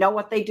record. We know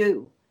what they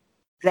do.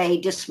 They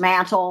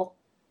dismantle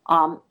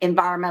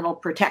environmental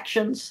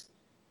protections.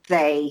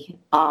 They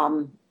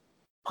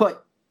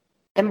put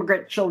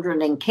immigrant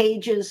children in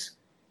cages.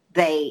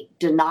 They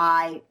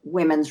deny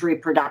women's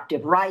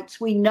reproductive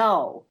rights. We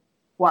know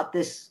what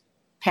this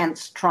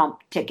Pence-Trump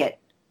ticket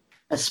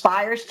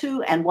aspires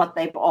to and what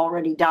they've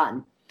already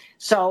done.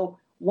 So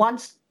one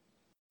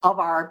of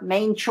our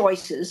main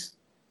choices,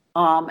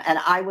 and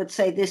I would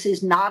say this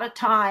is not a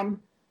time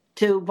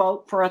to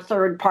vote for a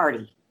third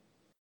party.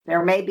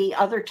 There may be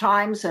other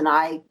times, and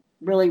I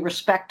really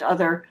respect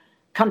other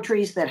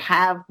countries that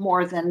have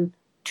more than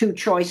two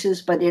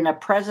choices, but in a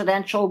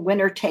presidential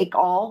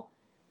winner-take-all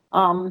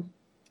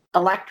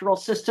electoral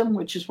system,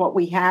 which is what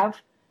we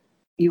have,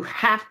 you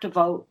have to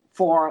vote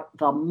for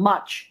the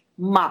much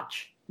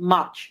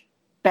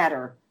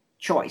better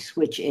choice,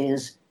 which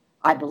is,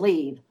 I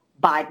believe,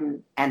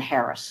 Biden and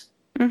Harris.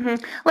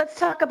 Mm-hmm. Let's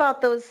talk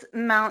about those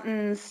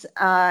mountains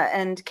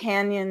and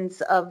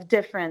canyons of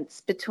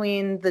difference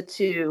between the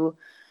two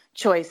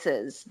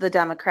choices, the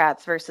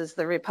Democrats versus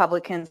the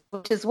Republicans,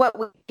 which is what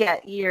we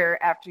get year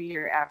after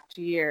year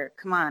after year.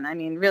 Come on. I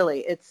mean,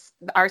 really,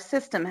 our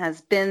system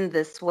has been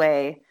this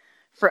way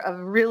for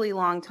a really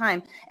long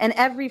time. And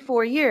every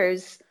 4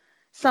 years,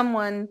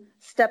 someone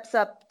steps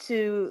up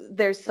to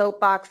their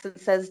soapbox and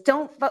says,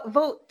 don't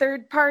vote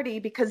third party,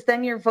 because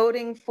then you're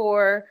voting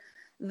for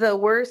the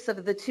worst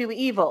of the two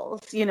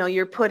evils. You know,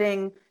 you're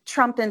putting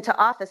Trump into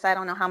office. I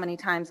don't know how many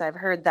times I've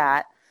heard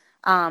that.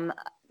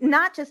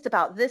 Not just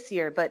about this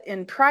year, but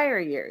in prior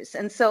years.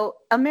 And so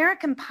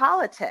American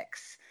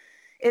politics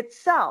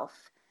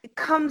itself, it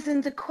comes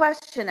into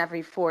question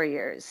every 4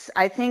 years.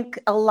 I think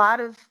a lot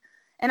of,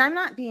 and I'm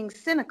not being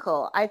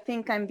cynical, I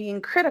think I'm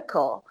being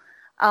critical.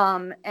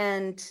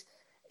 And,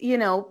 you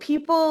know,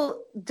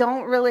 people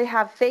don't really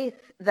have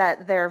faith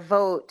that their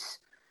vote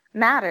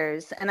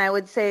matters. And I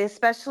would say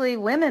especially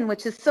women,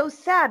 which is so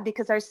sad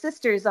because our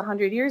sisters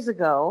 100 years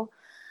ago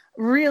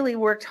really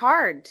worked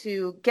hard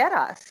to get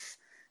us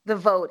the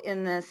vote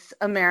in this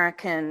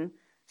American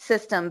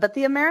system. But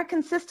the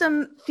American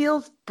system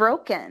feels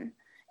broken,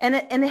 and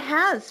it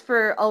has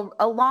for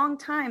a long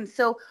time.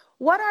 So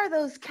what are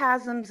those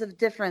chasms of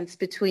difference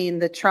between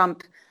the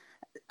Trump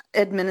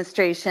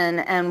administration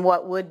and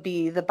what would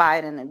be the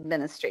Biden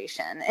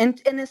administration?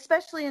 And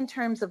especially in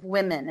terms of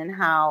women and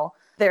how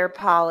their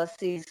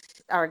policies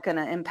are going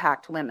to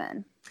impact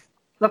women.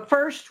 The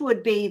first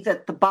would be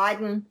that the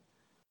Biden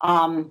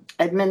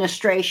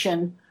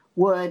administration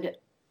would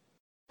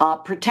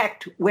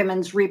protect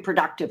women's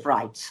reproductive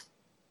rights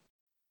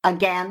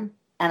again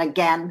and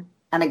again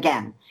and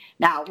again.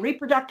 Now,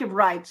 reproductive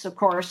rights, of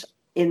course,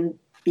 in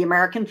the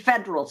American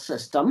federal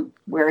system,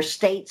 where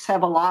states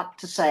have a lot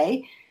to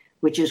say,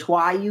 which is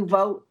why you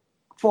vote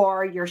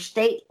for your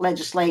state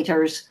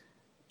legislators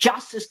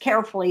just as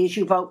carefully as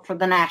you vote for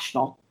the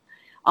national.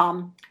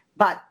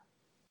 But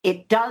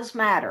it does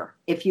matter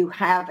if you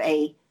have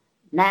a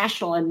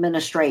national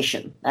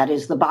administration, that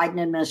is the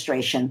Biden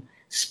administration,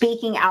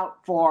 speaking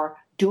out for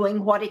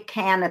doing what it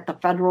can at the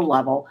federal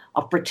level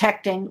of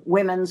protecting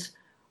women's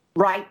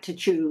right to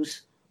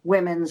choose,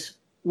 women's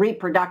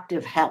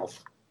reproductive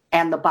health.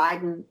 And the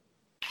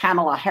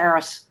Biden-Kamala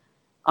Harris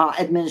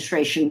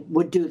administration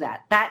would do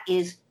that. That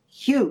is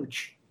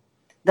huge.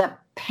 The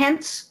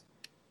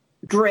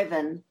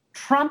Pence-driven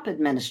Trump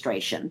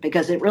administration,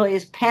 because it really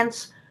is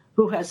Pence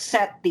who has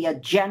set the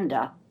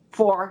agenda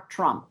for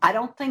Trump. I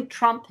don't think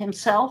Trump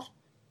himself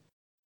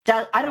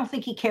I don't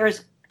think he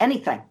cares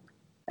anything.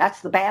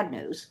 That's the bad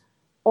news.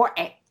 But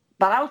I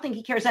don't think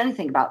he cares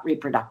anything about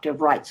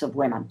reproductive rights of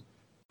women.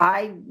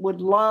 I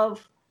would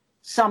love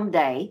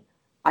someday,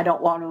 I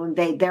don't want to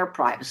invade their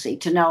privacy,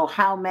 to know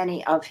how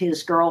many of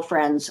his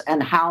girlfriends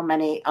and how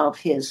many of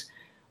his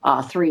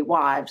 3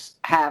 wives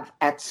have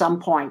at some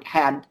point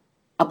had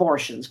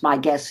abortions. My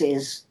guess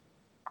is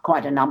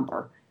quite a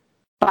number.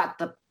 But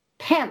the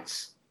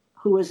Pence,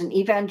 who is an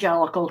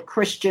evangelical,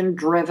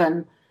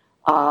 Christian-driven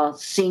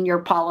senior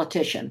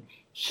politician,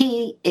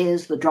 he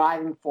is the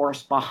driving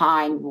force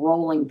behind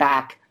rolling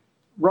back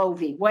Roe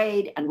v.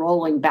 Wade and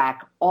rolling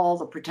back all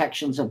the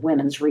protections of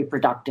women's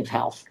reproductive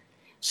health.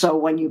 So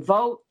when you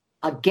vote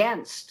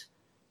against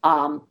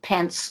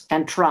Pence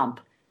and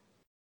Trump,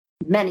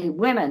 many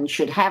women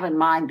should have in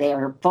mind they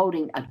are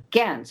voting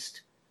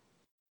against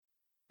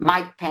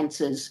Mike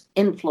Pence's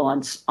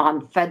influence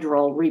on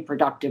federal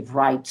reproductive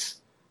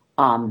rights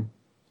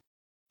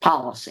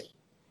policy.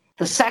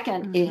 The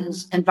second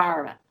is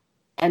environment.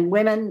 And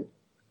women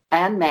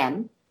and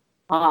men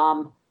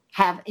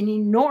have an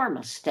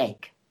enormous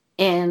stake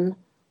in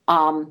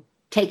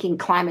taking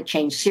climate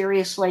change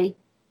seriously,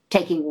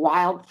 taking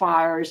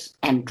wildfires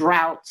and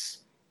droughts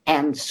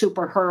and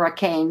super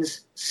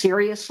hurricanes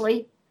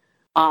seriously.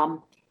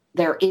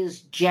 There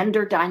is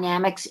gender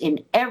dynamics in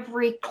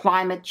every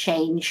climate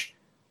change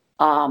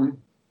that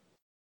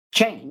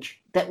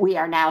we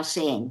are now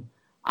seeing.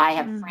 I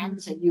have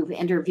friends, and you've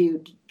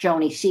interviewed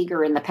Joni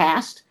Seeger in the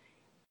past.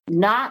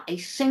 Not a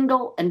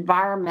single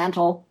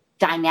environmental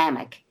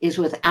dynamic is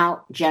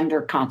without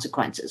gender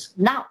consequences.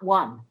 Not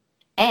one.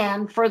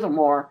 And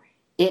furthermore,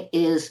 it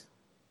is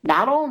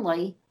not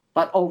only,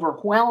 but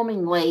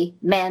overwhelmingly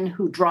men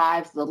who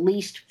drive the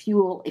least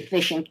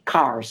fuel-efficient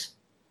cars,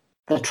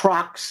 the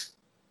trucks,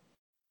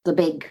 the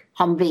big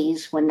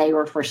Humvees when they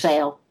were for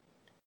sale.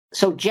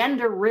 So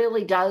gender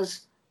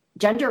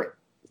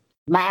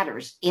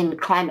matters in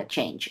climate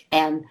change.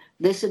 And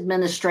this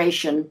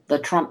administration, the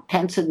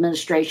Trump-Pence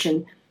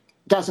administration,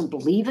 doesn't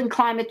believe in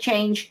climate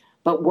change,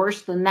 but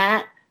worse than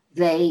that,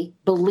 they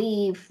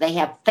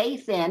have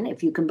faith in,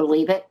 if you can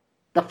believe it,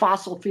 the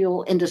fossil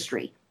fuel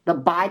industry. The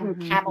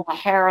Biden-Kamala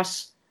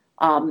Harris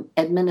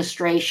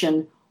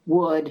administration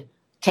would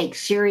take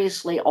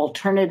seriously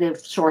alternative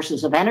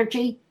sources of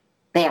energy.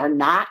 They are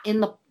not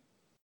in the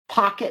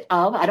pocket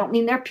of, I don't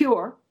mean they're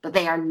pure, but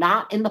they are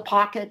not in the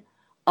pocket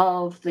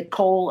of the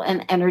coal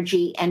and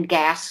energy and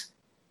gas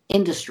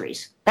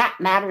industries. That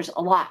matters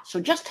a lot. So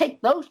just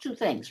take those two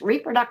things,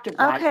 reproductive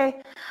rights.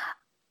 Okay,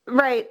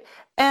 right.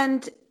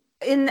 And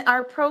in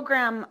our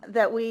program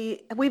that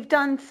we've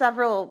done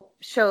several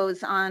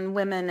shows on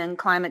women and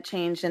climate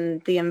change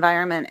and the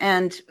environment,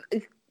 and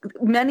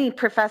many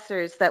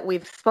professors that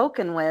we've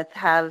spoken with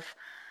have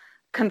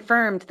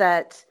confirmed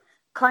that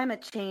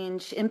climate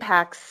change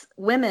impacts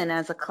women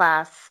as a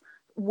class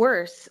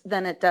worse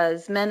than it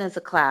does men as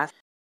a class.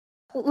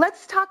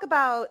 Let's talk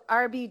about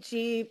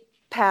RBG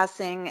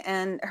passing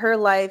and her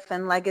life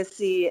and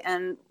legacy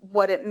and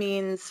what it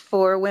means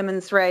for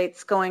women's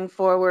rights going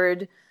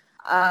forward,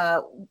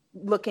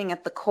 looking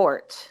at the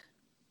court.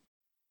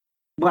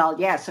 Well,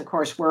 yes, of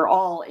course, we're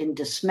all in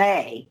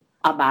dismay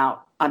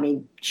about,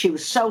 she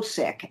was so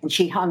sick and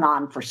she hung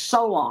on for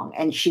so long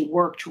and she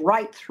worked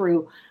right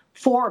through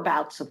 4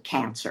 bouts of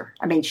cancer.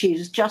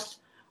 She's just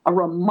a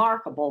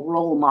remarkable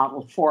role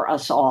model for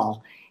us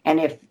all. And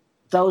if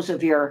those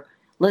of your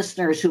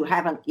listeners who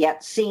haven't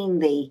yet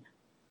seen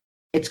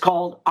it's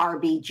called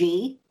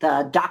RBG,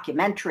 the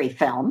documentary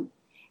film,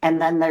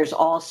 and then there's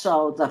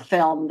also the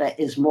film that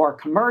is more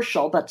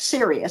commercial but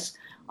serious,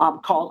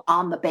 called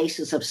On the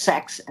Basis of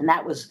Sex. And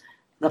that was,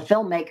 the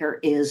filmmaker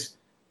is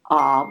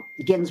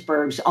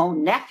Ginsburg's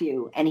own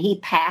nephew, and he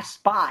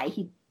passed by.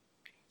 He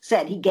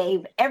said he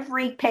gave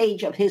every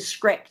page of his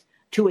script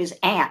to his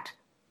aunt,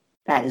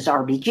 that is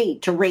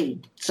RBG, to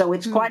read. So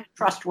it's quite a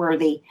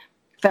trustworthy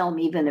film,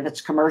 even if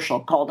it's commercial,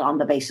 called On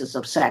the Basis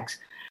of Sex.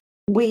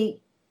 We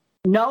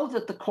know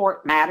that the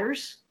court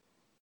matters.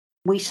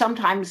 We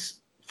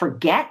sometimes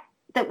forget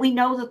that we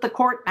know that the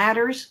court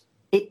matters.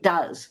 It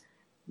does.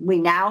 We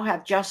now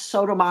have Justice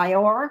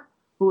Sotomayor,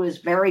 who is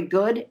very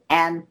good,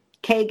 and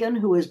Kagan,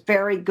 who is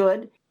very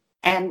good.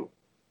 And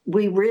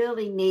we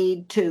really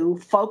need to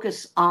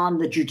focus on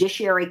the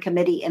Judiciary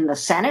Committee in the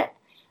Senate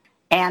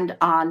and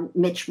on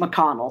Mitch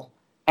McConnell.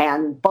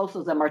 And both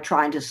of them are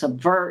trying to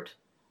subvert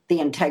the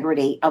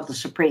integrity of the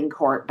Supreme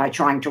Court by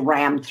trying to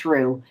ram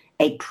through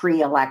a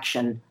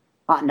pre-election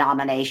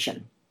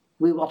nomination.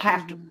 We will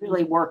have to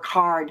really work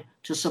hard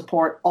to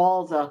support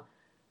all the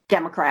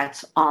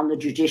Democrats on the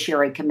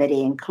Judiciary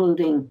Committee,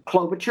 including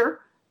Klobuchar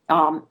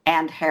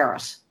and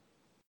Harris.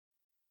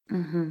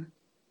 Mm-hmm.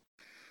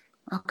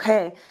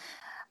 Okay.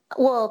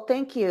 Well,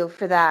 thank you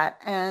for that.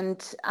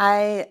 And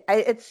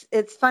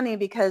it's funny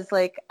because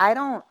I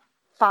don't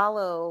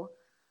follow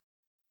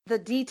the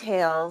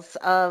details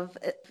of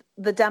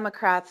the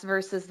Democrats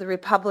versus the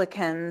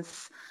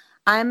Republicans.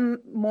 I'm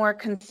more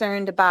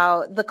concerned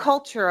about the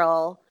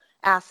cultural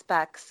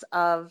aspects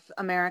of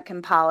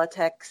American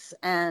politics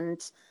and,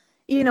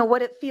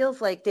 what it feels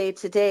like day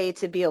to day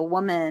to be a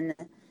woman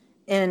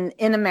in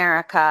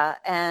America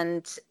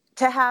and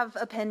to have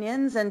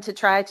opinions and to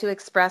try to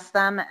express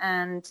them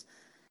and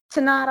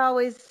to not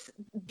always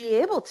be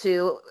able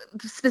to,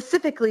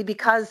 specifically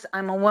because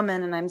I'm a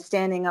woman and I'm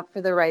standing up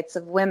for the rights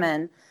of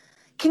women.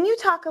 Can you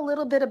talk a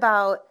little bit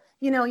about,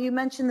 you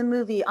mentioned the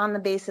movie On the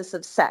Basis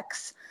of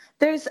Sex.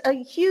 There's a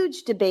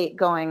huge debate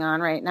going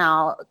on right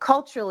now,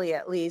 culturally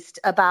at least,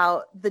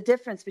 about the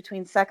difference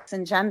between sex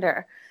and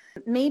gender.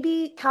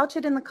 Maybe couch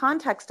it in the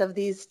context of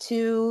these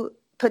two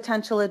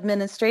potential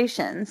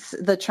administrations,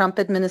 the Trump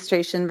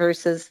administration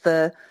versus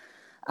the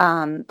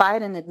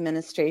Biden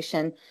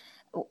administration.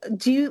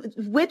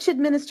 Which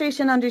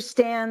administration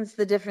understands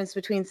the difference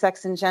between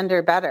sex and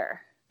gender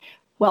better?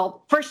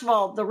 Well, first of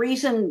all, the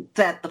reason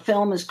that the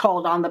film is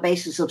called On the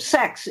Basis of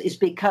Sex is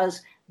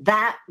because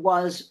that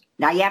was,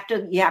 now you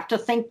have to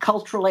think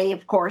culturally,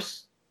 of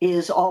course,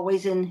 is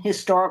always in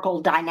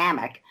historical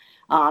dynamic.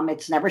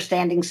 It's never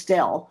standing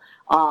still,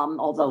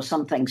 although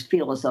some things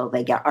feel as though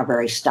are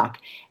very stuck.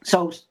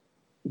 So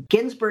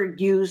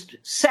Ginsburg used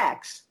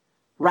sex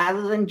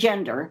rather than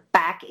gender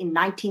back in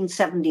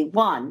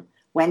 1971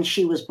 when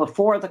she was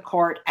before the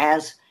court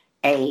as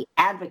an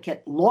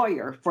advocate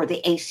lawyer for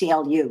the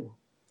ACLU.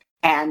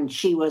 And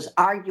she was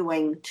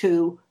arguing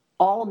to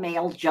all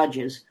male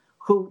judges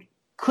who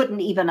couldn't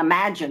even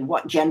imagine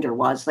what gender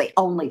was. They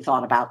only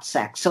thought about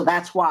sex. So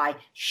that's why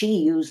she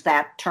used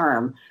that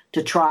term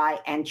to try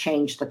and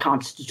change the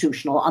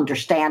constitutional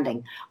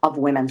understanding of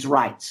women's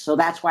rights. So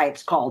that's why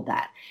it's called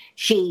that.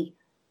 She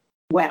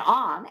went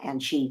on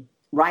and she,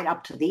 right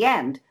up to the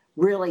end,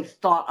 really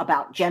thought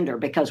about gender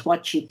because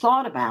what she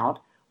thought about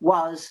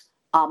was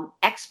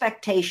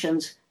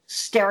expectations,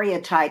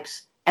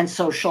 stereotypes, and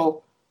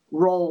social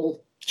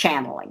role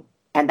channeling.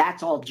 And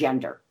that's all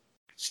gender.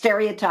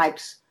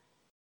 Stereotypes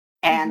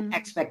and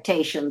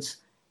expectations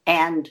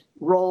and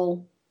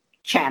role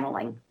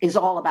channeling is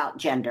all about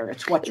gender.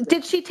 It's what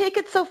Did she take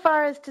it so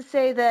far as to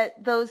say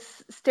that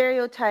those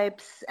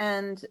stereotypes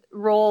and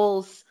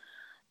roles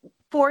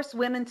force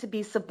women to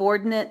be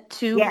subordinate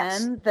to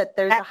men, that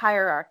there's a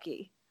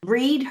hierarchy?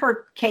 Read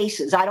her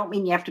cases. I don't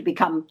mean you have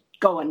to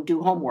go and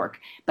do homework,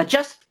 but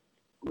just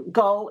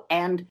go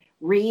and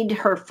read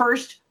her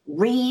first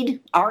Reed,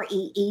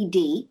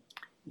 R-E-E-D,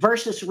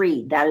 versus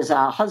Reed. That is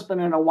a husband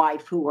and a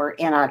wife who were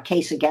in a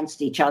case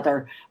against each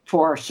other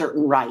for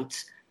certain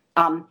rights.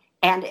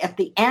 And at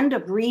the end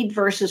of Reed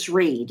versus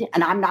Reed,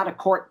 and I'm not a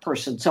court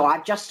person, so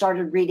I've just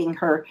started reading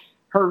her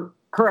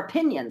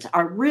opinions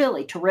are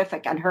really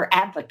terrific, and her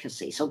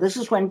advocacy. So this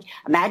is when,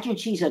 imagine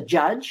she's a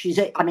judge. She's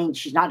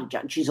not a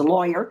judge. She's a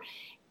lawyer.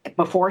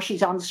 Before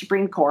she's on the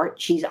Supreme Court,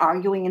 she's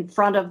arguing in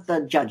front of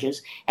the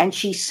judges. And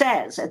she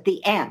says at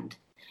the end,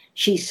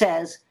 she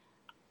says,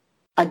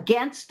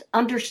 against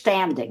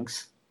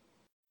understandings,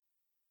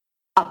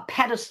 a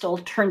pedestal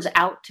turns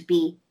out to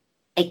be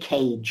a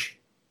cage.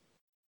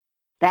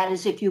 That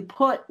is, if you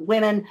put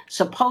women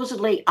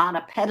supposedly on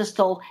a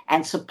pedestal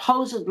and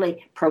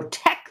supposedly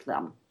protect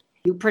them,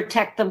 you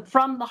protect them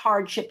from the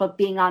hardship of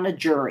being on a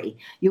jury.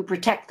 You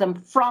protect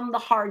them from the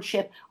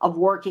hardship of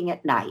working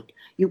at night.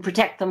 You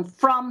protect them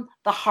from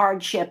the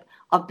hardship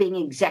of being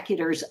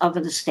executors of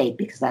an estate,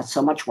 because that's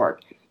so much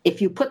work.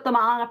 If you put them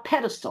on a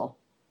pedestal,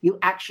 you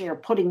actually are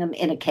putting them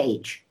in a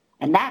cage.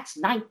 And that's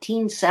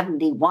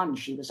 1971,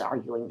 she was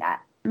arguing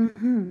that.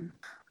 Mm-hmm.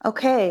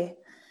 Okay.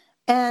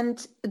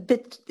 And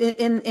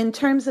in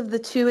terms of the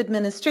two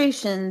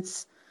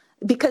administrations,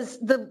 because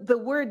the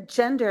word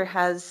gender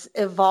has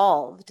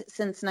evolved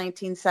since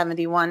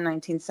 1971,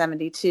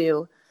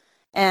 1972.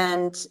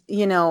 And,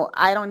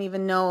 I don't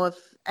even know if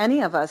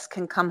any of us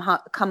can come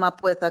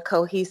up with a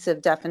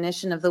cohesive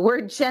definition of the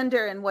word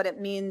gender and what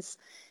it means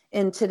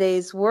in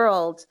today's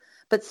world.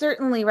 But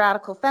certainly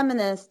radical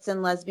feminists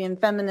and lesbian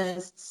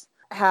feminists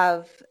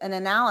have an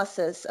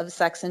analysis of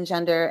sex and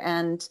gender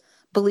and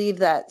believe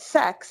that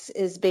sex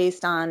is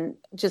based on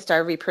just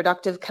our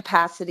reproductive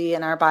capacity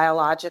and our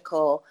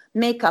biological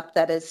makeup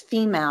that is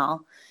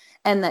female,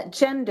 and that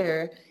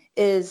gender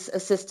is a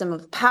system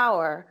of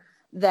power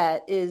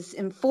that is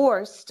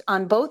enforced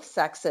on both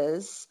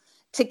sexes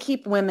to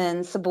keep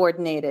women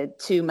subordinated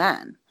to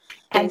men.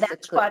 And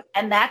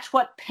that's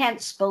what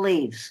Pence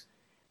believes.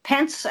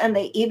 Pence and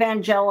the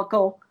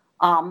evangelical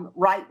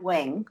right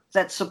wing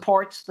that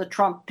supports the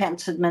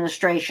Trump-Pence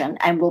administration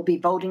and will be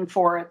voting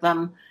for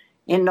them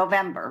in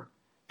November,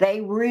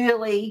 they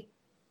really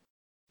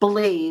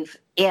believe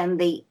in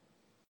the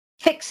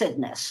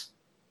fixedness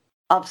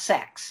of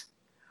sex,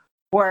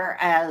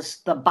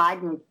 whereas the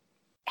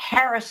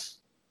Biden-Harris,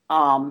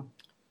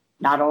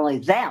 not only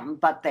them,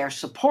 but their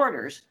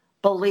supporters,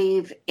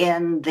 believe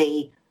in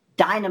the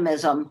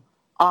dynamism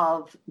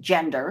of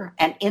gender,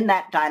 and in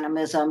that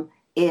dynamism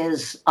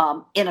is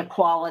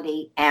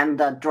inequality and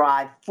the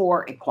drive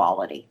for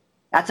equality.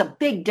 That's a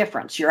big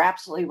difference. You're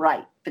absolutely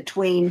right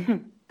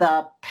between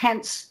the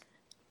Pence.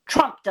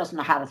 Trump doesn't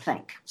know how to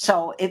think.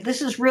 So if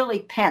this is really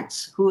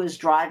Pence who is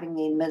driving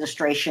the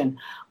administration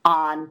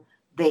on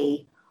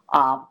the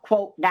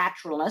quote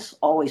naturalness,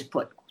 always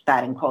put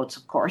that in quotes,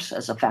 of course,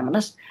 as a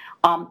feminist,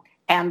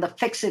 and the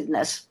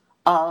fixedness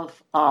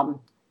of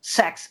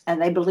sex,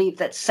 and they believe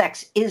that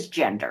sex is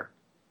gender.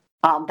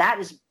 That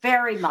is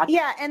very much...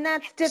 Yeah, and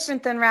that's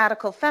different than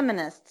radical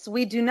feminists.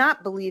 We do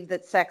not believe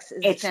that sex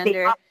is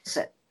gender. It's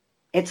the opposite.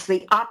 It's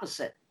the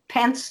opposite.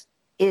 Pence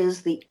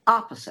is the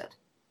opposite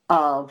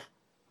of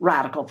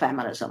radical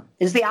feminism,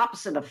 is the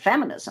opposite of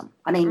feminism.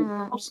 I mean,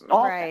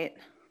 right.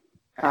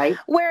 Right.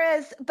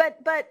 Whereas,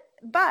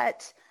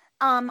 but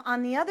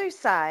on the other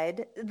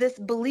side, this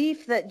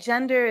belief that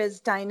gender is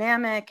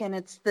dynamic and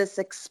it's this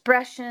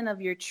expression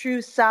of your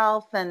true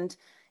self and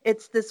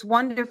it's this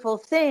wonderful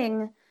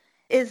thing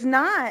is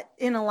not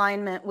in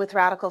alignment with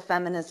radical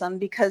feminism,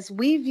 because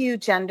we view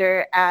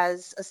gender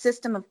as a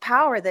system of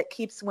power that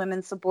keeps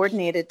women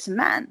subordinated to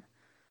men.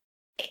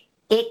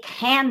 It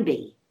can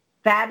be.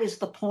 That is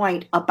the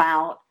point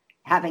about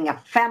having a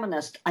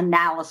feminist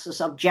analysis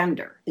of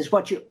gender, is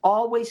what you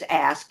always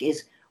ask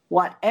is,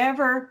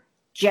 whatever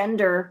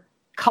gender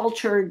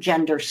culture,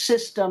 gender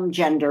system,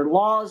 gender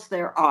laws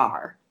there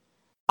are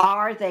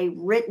they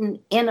written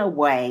in a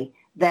way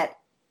that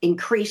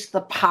increase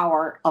the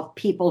power of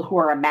people who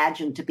are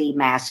imagined to be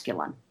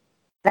masculine?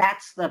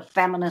 That's the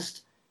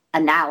feminist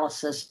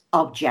analysis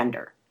of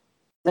gender.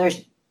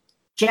 There's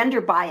gender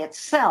by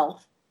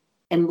itself,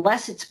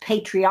 unless it's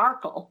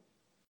patriarchal,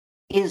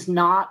 is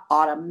not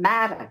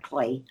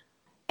automatically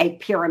a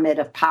pyramid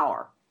of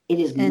power. It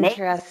is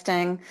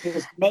interesting. It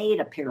is made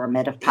a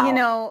pyramid of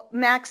power.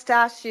 Max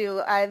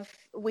Dashu,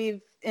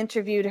 we've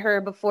interviewed her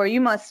before.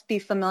 You must be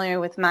familiar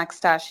with Max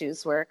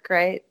Dashu's work,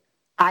 right?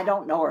 I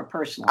don't know her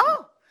personally.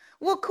 Oh,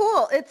 well,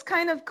 cool. It's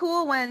kind of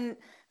cool when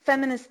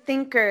feminist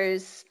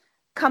thinkers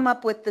come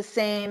up with the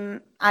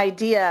same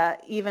idea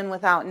even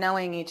without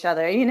knowing each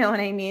other. You know what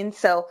I mean?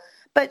 So,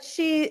 but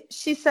she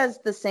says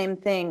the same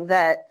thing,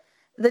 that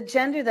the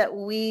gender that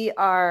we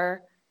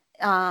are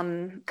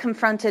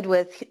confronted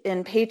with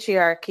in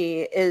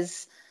patriarchy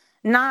is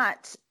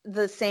not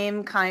the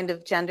same kind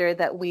of gender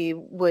that we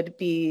would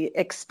be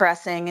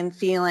expressing and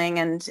feeling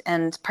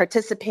and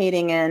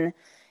participating in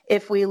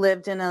if we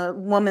lived in a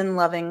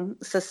woman-loving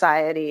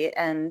society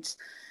and,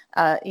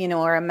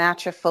 or a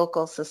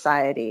matrifocal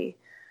society,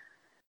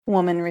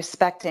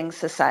 woman-respecting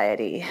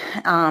society.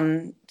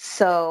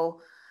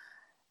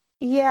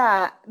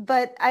 Yeah,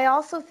 but I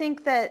also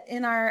think that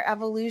in our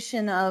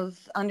evolution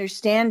of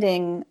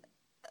understanding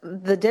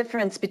the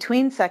difference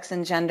between sex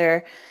and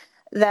gender,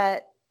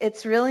 that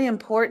it's really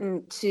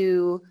important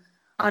to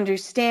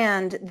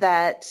understand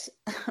that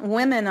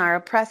women are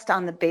oppressed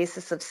on the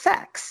basis of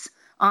sex,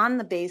 on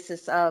the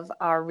basis of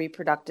our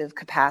reproductive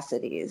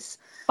capacities.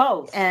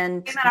 Both.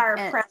 And women are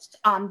oppressed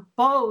on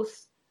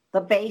both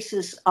the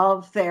basis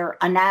of their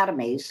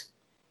anatomies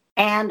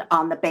and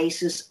on the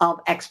basis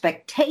of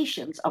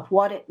expectations of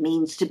what it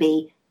means to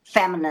be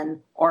feminine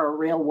or a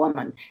real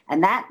woman.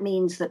 And that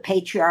means that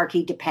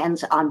patriarchy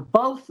depends on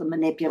both the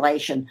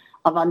manipulation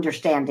of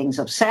understandings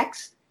of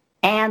sex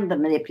and the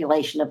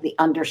manipulation of the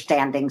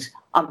understandings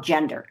of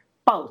gender.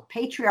 Both.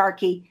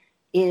 Patriarchy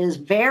is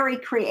very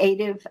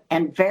creative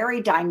and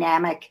very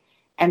dynamic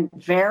and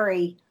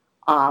very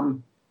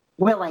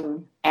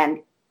willing and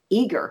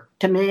eager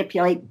to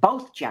manipulate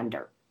both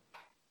gender.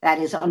 That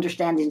is,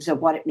 understandings of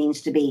what it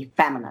means to be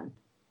feminine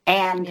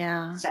and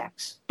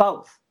sex.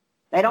 Both.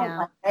 They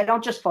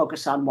don't just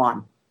focus on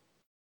one.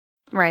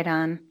 Right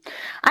on.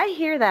 I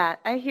hear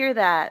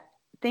that.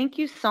 Thank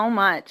you so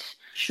much.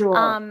 Sure.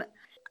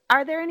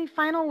 Are there any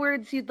final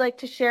words you'd like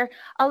to share?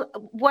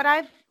 What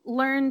I've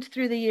learned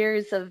through the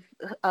years of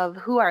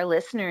who our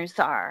listeners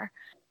are,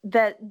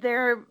 that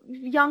they're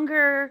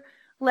younger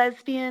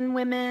lesbian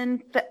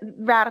women,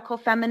 radical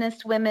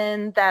feminist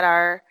women that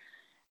are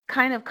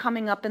kind of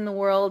coming up in the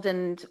world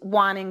and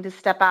wanting to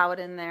step out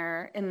in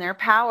their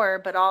power,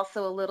 but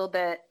also a little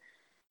bit,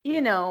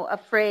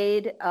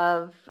 afraid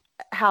of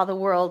how the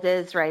world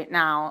is right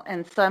now.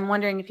 And so I'm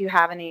wondering if you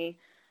have any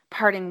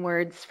parting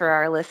words for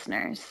our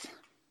listeners.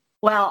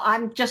 Well,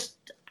 I'm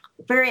just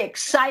very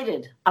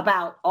excited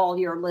about all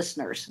your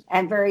listeners,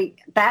 and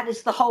that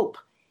is the hope.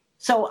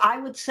 So I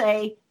would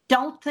say,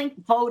 don't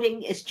think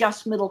voting is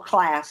just middle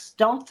class.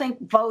 Don't think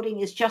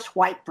voting is just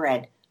white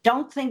bread.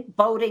 Don't think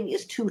voting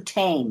is too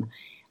tame.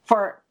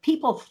 For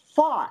people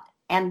fought,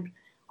 and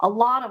a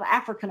lot of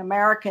African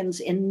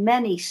Americans in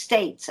many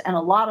states, and a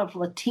lot of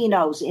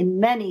Latinos in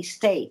many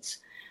states,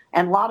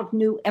 and a lot of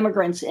new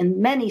immigrants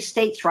in many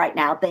states right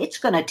now, that it's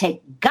going to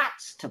take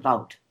guts to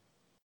vote.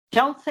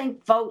 Don't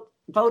think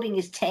voting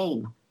is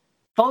tame.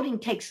 Voting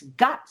takes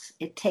guts.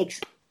 It takes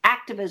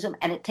activism,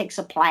 and it takes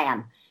a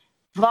plan.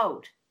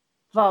 Vote,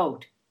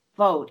 vote,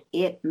 vote.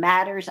 It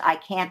matters. I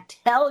can't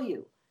tell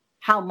you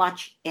how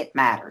much it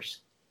matters.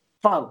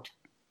 Vote.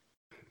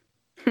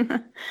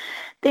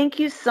 Thank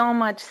you so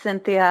much,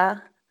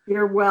 Cynthia.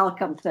 You're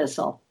welcome,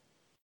 Thistle.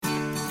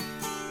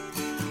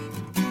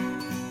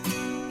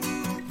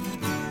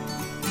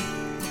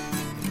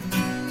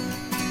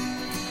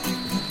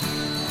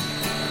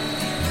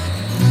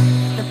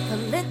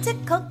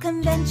 Political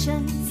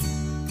conventions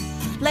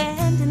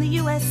land in the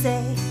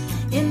USA,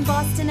 in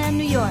Boston and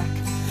New York,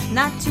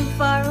 not too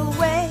far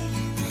away.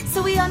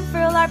 So we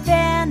unfurl our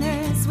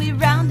banners, we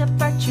round up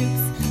our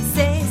troops,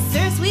 say,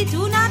 sirs, we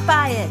do not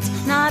buy it,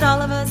 not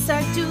all of us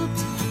are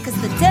duped, cause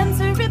the Dems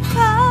are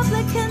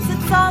Republicans,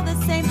 it's all the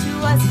same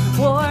to us,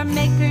 war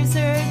makers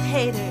or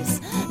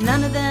haters,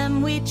 none of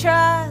them we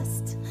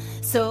trust.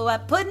 So I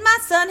put my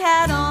sun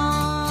hat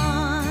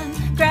on,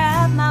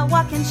 grab my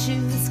walking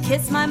shoes,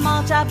 kiss my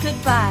mall job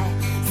goodbye,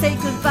 say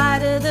goodbye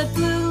to the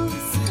blues.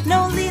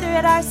 No leader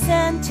at our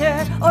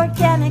center,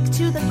 organic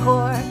to the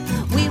core.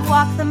 We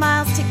walk the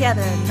miles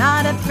together,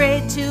 not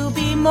afraid to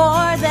be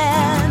more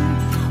than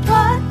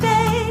what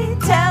they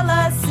tell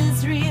us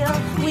is real.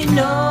 We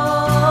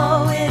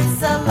know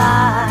it's a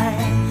lie,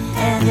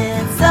 and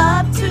it's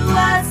up to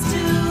us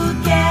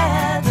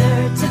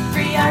together to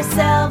free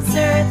ourselves,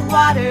 earth,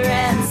 water,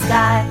 and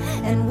sky,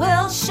 and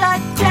we'll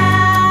shut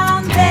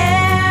down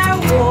their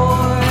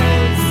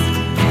wars,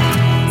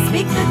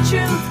 speak the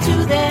truth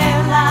to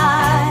their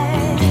lies,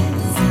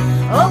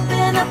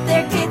 open up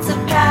their gates of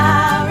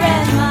power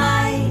and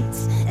might,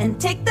 and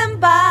take them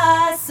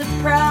by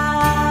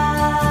surprise.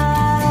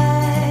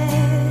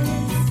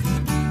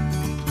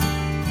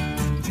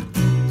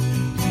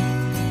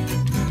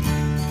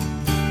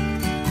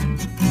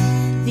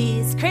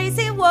 These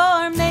crazy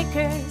war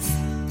makers,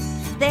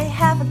 they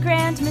have a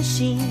grand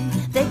machine,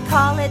 they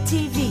call it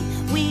TV.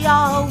 We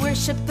all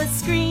worship a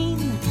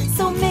screen,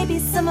 so maybe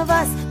some of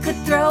us could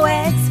throw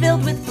eggs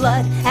filled with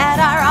blood at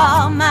our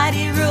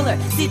almighty ruler.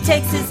 He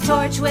takes his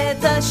torch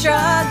with a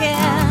shrug,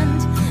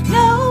 and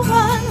no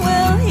one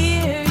will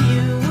hear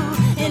you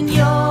in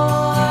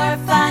your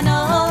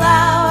final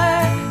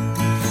hour.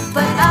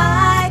 But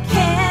I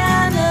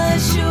can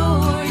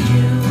assure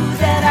you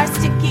that our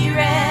sticky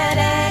red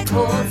egg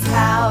holds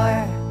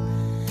power.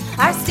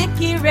 Our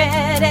sticky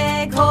red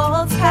egg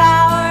holds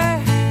power.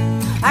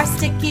 Our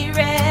sticky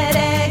red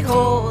egg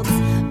holds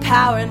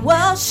power, and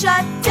we'll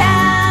shut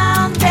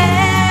down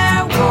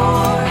their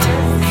wars,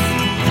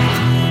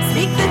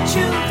 speak the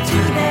truth to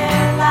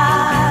their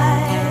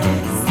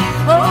lies,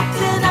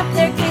 open up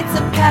their gates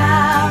of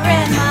power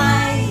and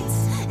might,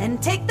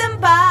 and take them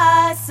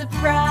by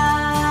surprise.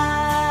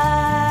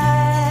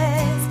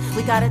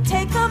 We gotta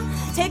take them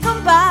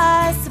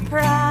by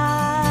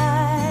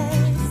surprise.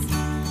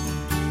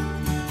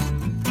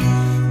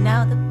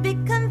 Now the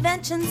big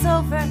convention's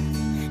over,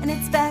 and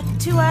it's back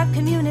to our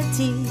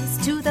communities,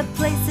 to the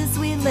places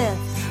we live,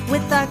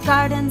 with our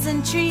gardens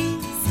and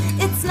trees.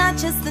 It's not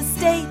just the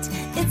state,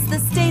 it's the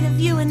state of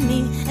you and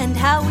me, and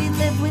how we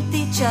live with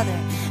each other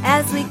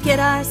as we get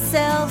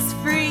ourselves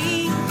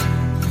free.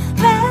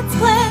 Let's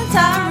plant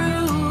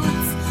our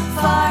roots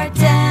far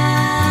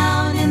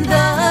down in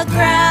the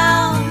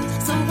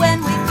ground, so when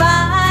we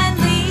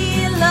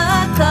finally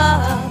look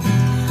up,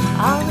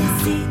 all we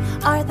see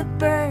are the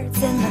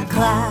birds in the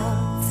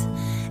clouds.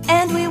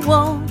 And we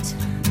won't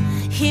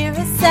hear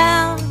a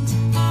sound,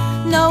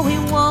 no we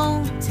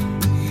won't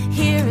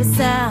hear a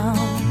sound,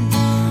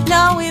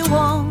 no we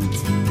won't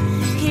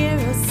hear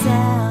a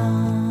sound.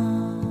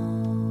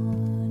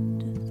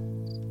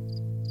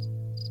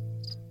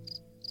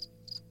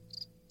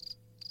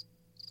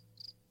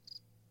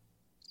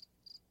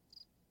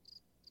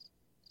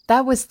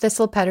 That was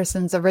Thistle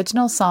Pedersen's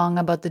original song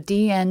about the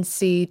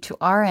DNC to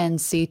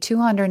RNC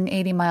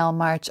 280-mile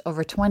march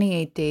over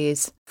 28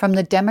 days from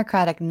the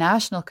Democratic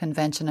National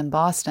Convention in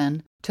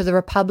Boston to the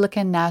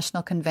Republican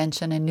National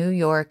Convention in New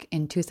York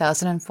in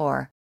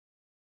 2004.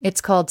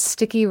 It's called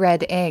Sticky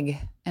Red Egg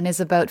and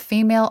is about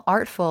female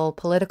artful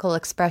political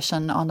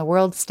expression on the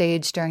world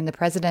stage during the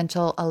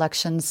presidential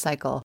elections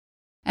cycle.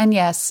 And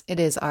yes, it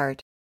is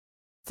art.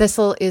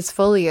 Thistle is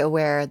fully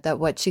aware that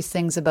what she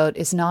sings about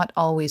is not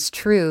always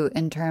true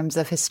in terms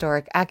of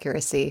historic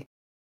accuracy.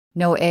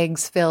 No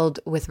eggs filled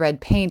with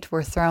red paint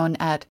were thrown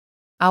at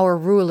our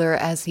ruler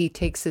as he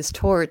takes his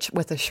torch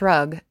with a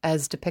shrug,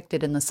 as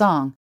depicted in the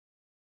song.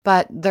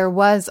 But there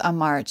was a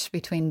march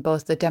between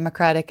both the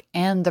Democratic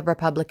and the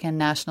Republican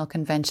National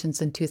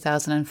Conventions in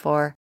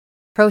 2004,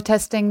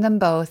 protesting them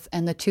both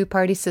and the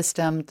two-party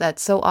system that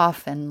so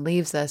often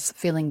leaves us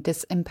feeling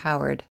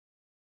disempowered.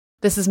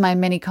 This is my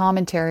mini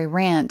commentary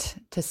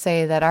rant to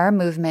say that our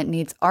movement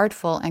needs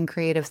artful and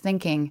creative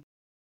thinking,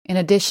 in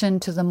addition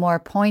to the more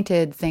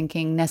pointed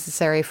thinking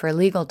necessary for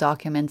legal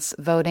documents,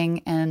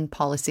 voting, and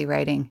policy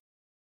writing.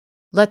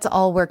 Let's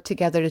all work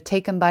together to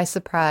take them by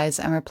surprise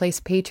and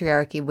replace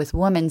patriarchy with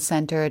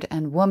woman-centered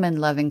and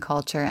woman-loving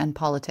culture and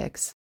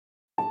politics.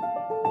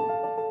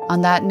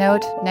 On that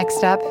note,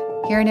 next up,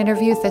 hear an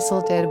interview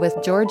Thistle did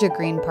with Georgia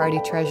Green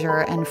Party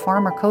Treasurer and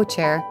former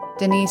co-chair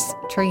Denise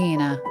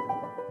Traina.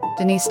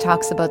 Denise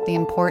talks about the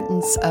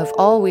importance of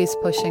always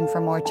pushing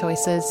for more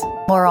choices,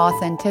 more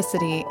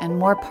authenticity, and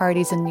more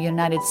parties in the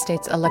United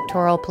States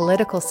electoral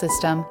political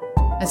system,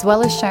 as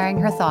well as sharing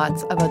her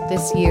thoughts about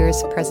this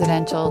year's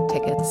presidential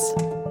tickets.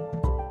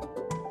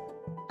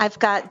 I've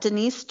got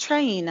Denise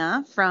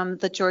Traina from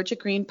the Georgia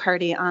Green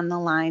Party on the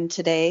line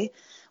today.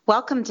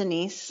 Welcome,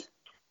 Denise.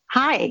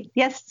 Hi.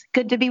 Yes,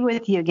 good to be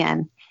with you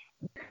again.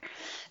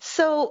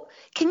 So,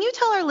 can you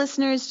tell our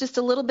listeners just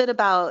a little bit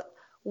about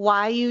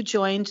why you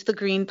joined the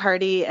Green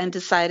Party and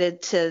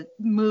decided to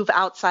move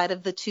outside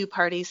of the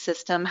two-party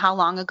system, how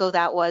long ago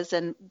that was,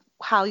 and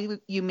how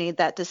you made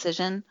that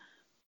decision?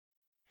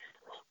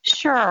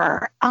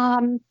 Sure.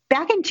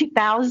 Back in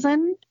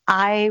 2000,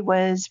 I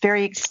was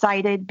very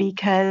excited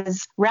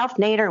because Ralph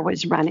Nader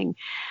was running.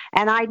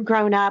 And I'd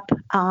grown up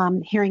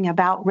hearing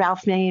about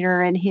Ralph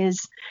Nader and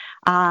his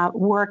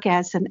work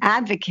as an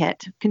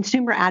advocate,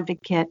 consumer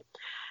advocate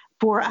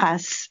for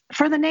us,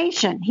 for the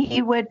nation.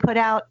 He would put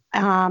out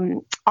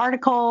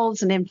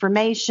articles and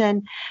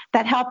information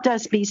that helped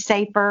us be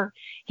safer.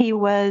 He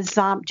was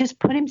just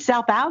put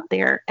himself out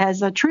there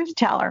as a truth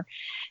teller.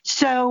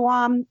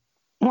 So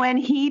when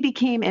he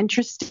became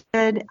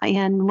interested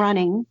in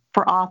running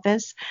for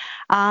office,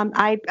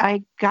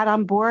 I got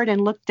on board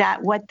and looked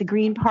at what the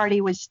Green Party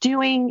was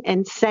doing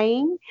and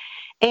saying,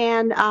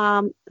 and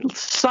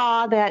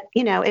saw that,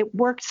 it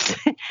works.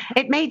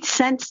 It made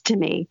sense to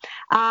me.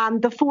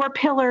 The 4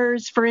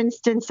 pillars, for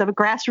instance, of a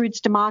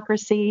grassroots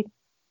democracy,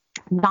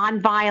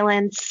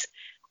 nonviolence,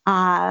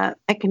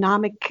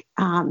 economic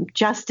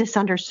justice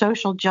under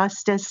social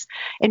justice,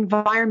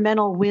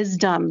 environmental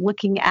wisdom,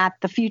 looking at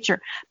the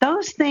future.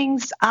 Those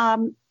things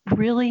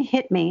really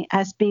hit me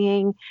as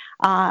being,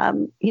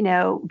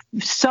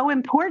 so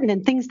important,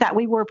 and things that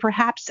we were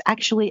perhaps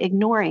actually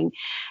ignoring.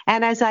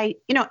 And as I,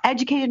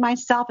 educated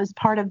myself as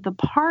part of the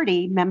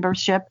party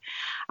membership,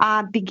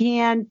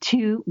 began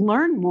to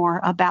learn more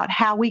about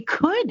how we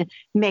could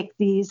make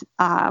these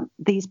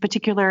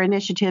particular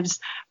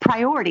initiatives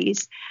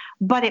priorities.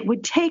 But it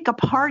would take a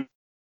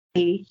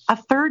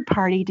third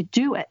party to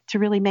do it, to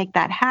really make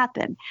that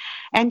happen.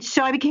 And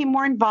so I became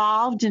more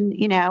involved and,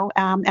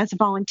 as a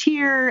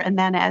volunteer, and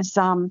then as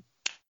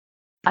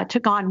I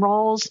took on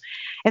roles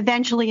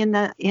eventually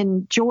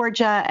in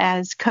Georgia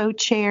as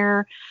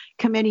co-chair,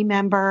 committee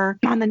member,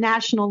 on the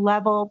national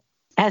level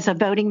as a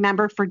voting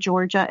member for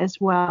Georgia as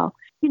well.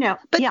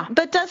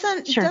 But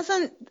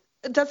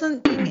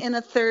doesn't being in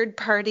a third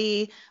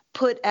party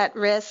put at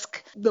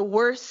risk the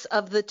worst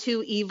of the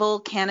two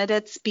evil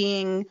candidates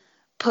being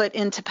put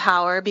into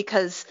power,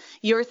 because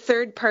your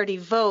third party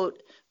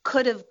vote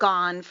could have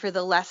gone for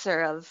the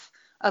lesser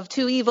of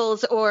two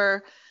evils,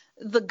 or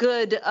the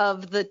good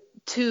of the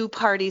two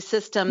party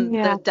system,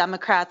 the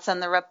Democrats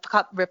and the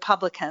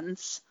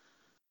Republicans?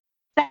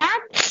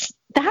 That's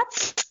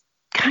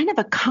kind of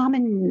a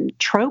common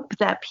trope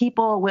that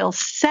people will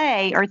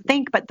say or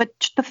think, but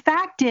the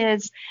fact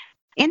is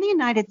In the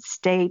United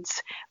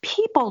States,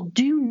 people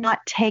do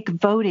not take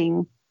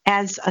voting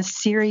as a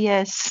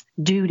serious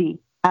duty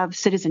of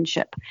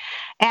citizenship.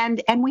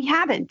 And we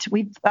haven't.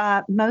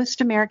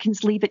 Most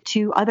Americans leave it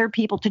to other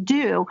people to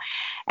do.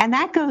 And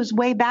that goes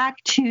way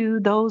back to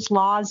those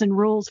laws and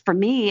rules for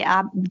me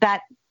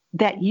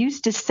that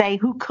used to say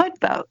who could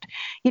vote,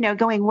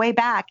 going way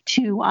back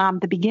to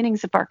the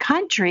beginnings of our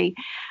country,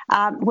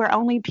 where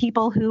only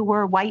people who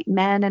were white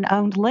men and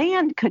owned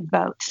land could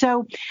vote.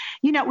 So,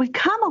 we've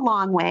come a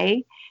long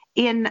way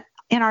in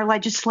our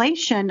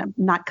legislation,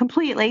 not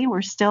completely.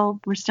 We're still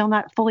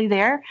not fully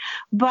there,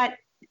 but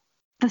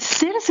the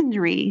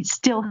citizenry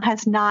still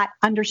has not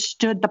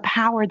understood the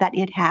power that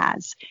it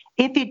has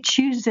if it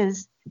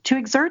chooses to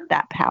exert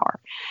that power.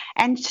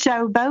 And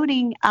so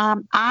voting,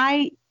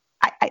 I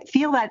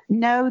feel that,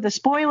 no, the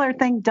spoiler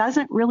thing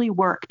doesn't really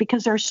work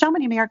because there are so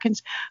many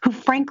Americans who,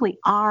 frankly,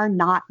 are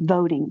not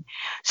voting.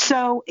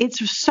 So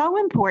it's so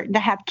important to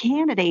have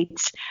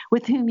candidates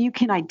with whom you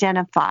can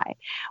identify,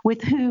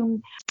 with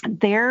whom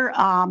their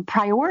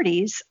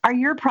priorities are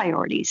your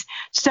priorities.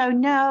 So,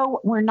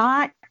 no, we're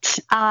not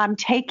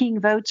taking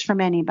votes from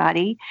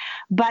anybody,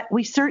 but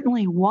we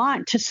certainly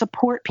want to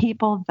support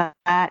people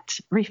that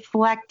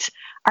reflect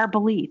our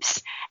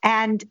beliefs.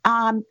 And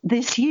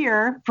this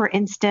year, for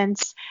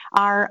instance,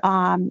 our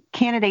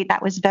candidate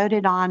that was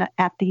voted on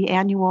at the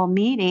annual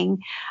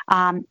meeting,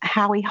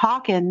 Howie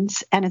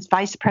Hawkins, and his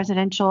vice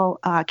presidential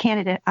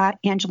candidate,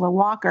 Angela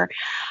Walker,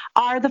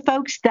 are the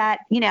folks that,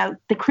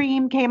 the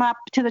cream came up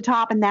to the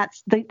top, and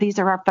these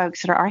are our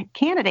folks that are our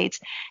candidates.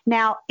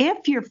 Now,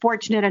 if you're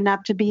fortunate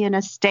enough to be in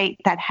a state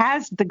that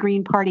has the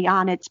Green Party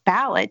on its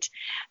ballot,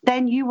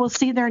 then you will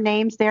see their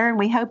names there, and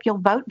we hope you'll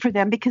vote for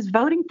them, because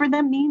voting for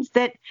them means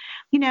that,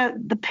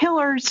 the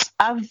pillars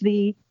of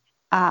the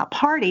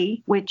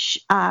party, which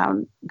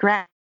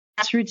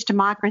grassroots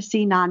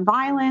democracy,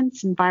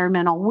 nonviolence,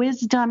 environmental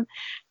wisdom,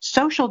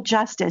 social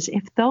justice,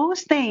 if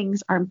those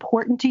things are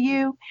important to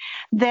you,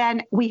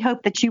 then we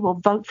hope that you will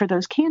vote for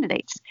those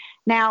candidates.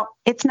 Now,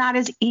 it's not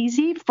as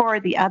easy for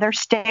the other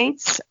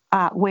states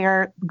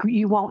where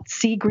you won't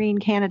see Green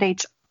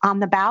candidates on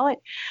the ballot,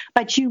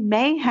 but you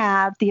may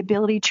have the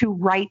ability to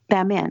write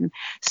them in.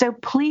 So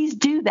please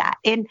do that.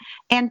 And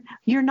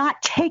you're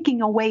not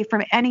taking away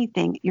from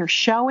anything. You're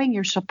showing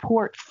your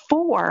support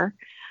for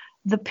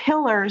the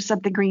pillars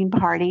of the Green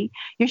Party.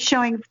 You're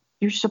showing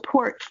your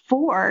support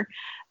for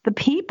the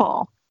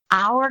people.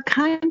 Our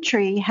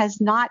country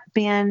has not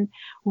been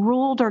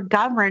ruled or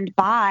governed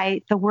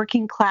by the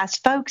working class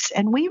folks,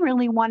 and we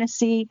really want to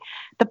see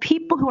the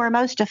people who are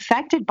most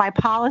affected by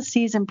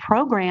policies and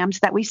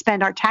programs that we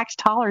spend our tax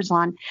dollars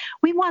on.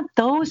 We want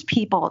those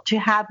people to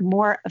have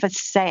more of a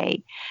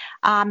say.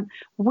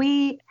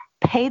 We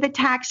pay the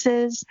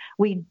taxes,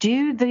 we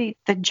do the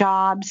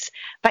jobs,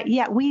 but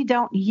yet we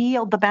don't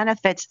yield the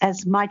benefits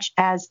as much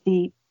as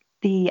the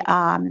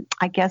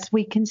I guess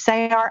we can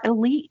say our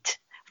elite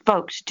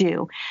folks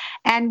do.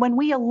 And when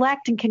we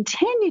elect and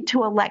continue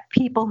to elect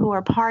people who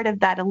are part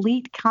of that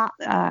elite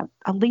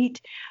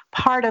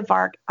part of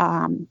our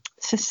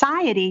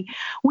society,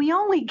 we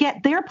only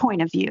get their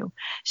point of view.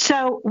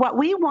 So what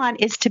we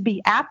want is to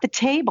be at the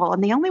table.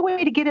 And the only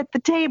way to get at the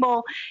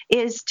table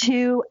is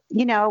to,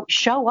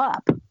 show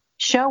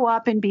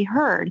up and be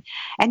heard.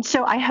 And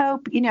so I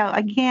hope,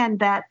 again,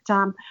 that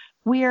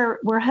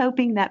we're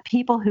hoping that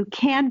people who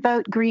can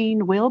vote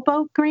Green will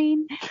vote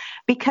Green,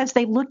 because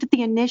they've looked at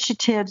the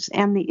initiatives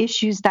and the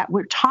issues that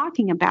we're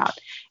talking about.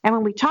 And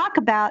when we talk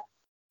about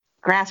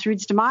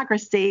grassroots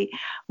democracy,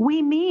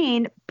 we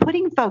mean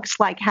putting folks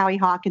like Howie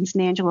Hawkins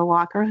and Angela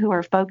Walker, who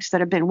are folks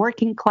that have been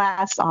working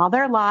class all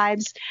their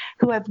lives,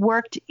 who have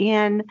worked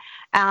in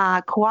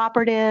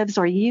cooperatives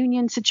or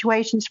union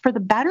situations for the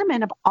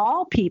betterment of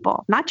all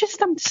people, not just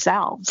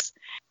themselves.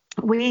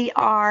 We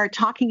are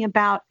talking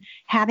about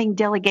having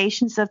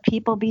delegations of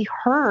people be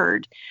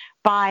heard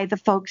by the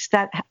folks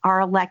that are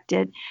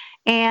elected.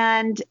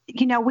 And,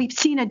 we've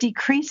seen a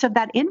decrease of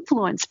that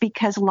influence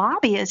because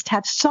lobbyists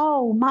have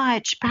so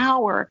much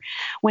power.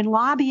 When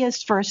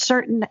lobbyists for a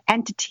certain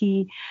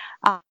entity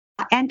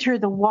enter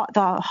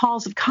the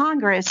halls of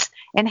Congress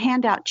and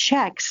hand out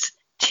checks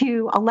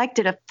to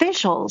elected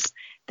officials,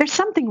 there's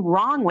something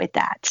wrong with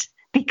that,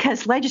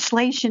 because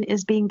legislation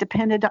is being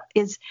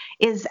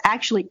is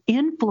actually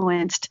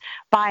influenced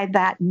by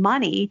that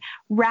money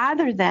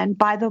rather than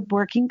by the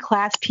working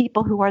class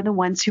people who are the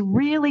ones who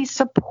really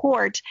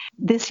support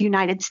this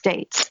United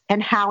States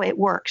and how it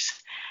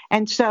works.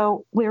 And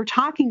so we're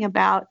talking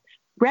about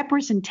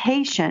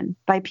representation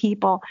by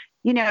people,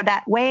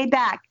 that way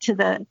back to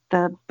the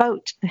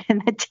vote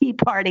and the Tea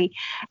Party,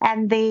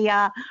 and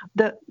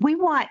we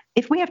want,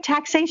 if we have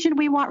taxation,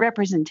 we want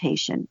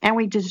representation, and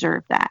we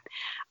deserve that.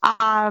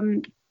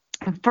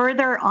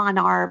 Further on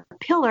our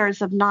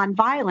pillars of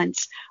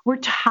nonviolence, we're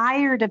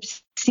tired of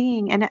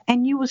seeing,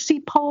 and you will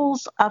see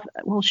polls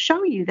will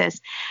show you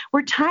this.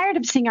 We're tired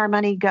of seeing our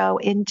money go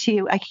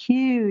into a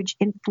huge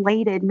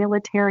inflated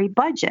military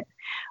budget.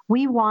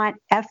 We want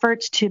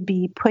efforts to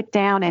be put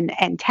down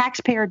and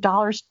taxpayer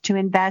dollars to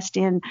invest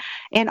in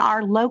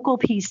our local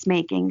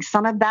peacemaking.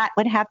 Some of that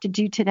would have to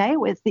do today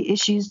with the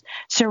issues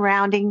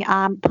surrounding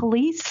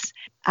police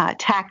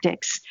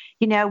tactics.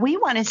 We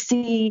want to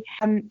see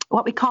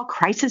what we call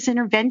crisis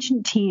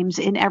intervention teams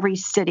in every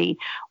city,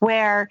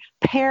 where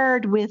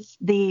paired with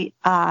the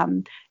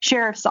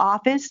sheriff's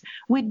office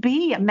would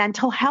be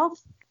mental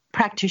health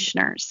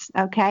practitioners,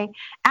 okay,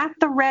 at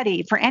the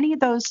ready for any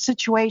of those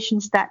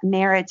situations that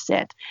merits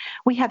it.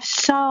 We have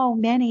so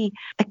many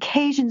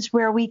occasions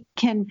where we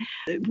can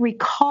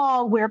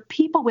recall where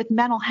people with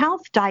mental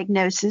health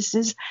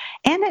diagnoses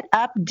ended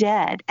up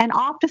dead, and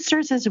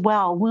officers as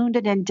well,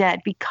 wounded and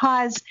dead,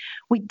 because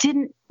we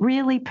didn't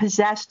really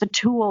possess the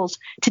tools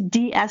to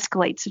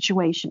de-escalate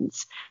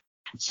situations.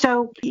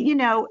 So,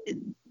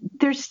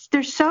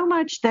 there's so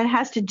much that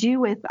has to do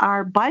with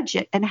our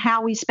budget and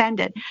how we spend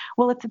it.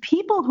 Well, if the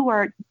people who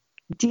are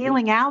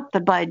dealing out the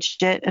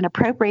budget and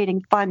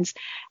appropriating funds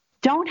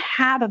don't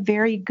have a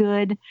very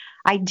good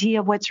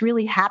idea of what's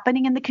really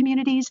happening in the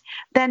communities,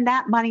 then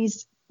that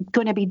money's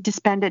going to be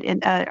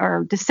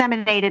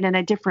disseminated in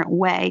a different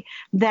way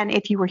than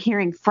if you were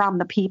hearing from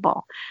the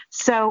people.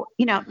 So,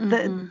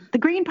 the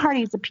Green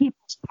Party is a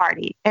people's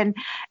party. And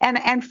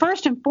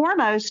first and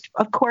foremost,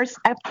 of course,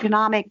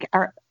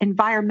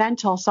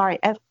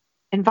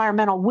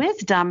 environmental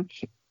wisdom.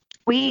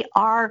 We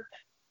are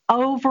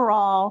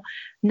overall,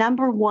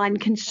 number one,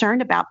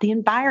 concerned about the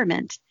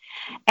environment.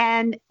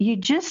 And you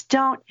just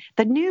don't,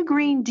 the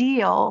Green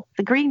New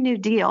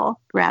Deal,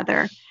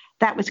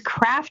 that was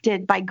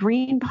crafted by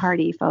Green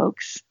Party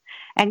folks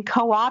and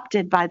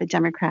co-opted by the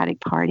Democratic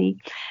Party,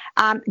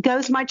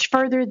 goes much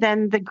further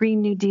than the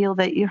Green New Deal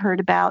that you heard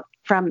about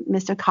from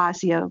Ms.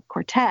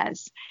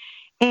 Ocasio-Cortez.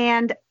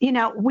 And,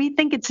 we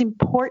think it's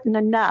important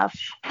enough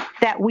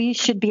that we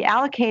should be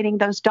allocating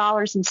those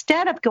dollars,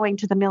 instead of going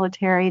to the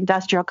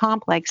military-industrial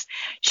complex,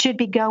 should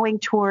be going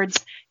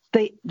towards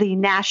the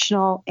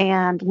national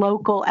and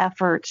local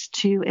efforts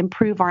to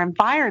improve our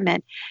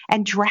environment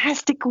and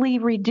drastically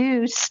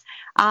reduce,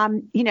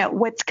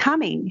 what's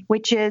coming,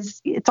 which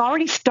is, it's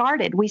already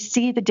started. We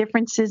see the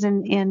differences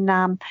in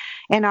our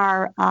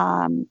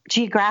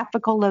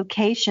geographical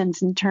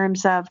locations in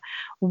terms of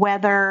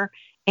weather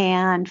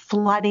and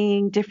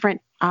flooding, different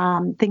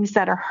things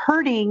that are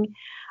hurting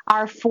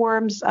our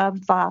forms of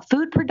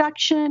food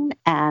production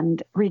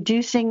and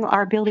reducing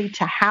our ability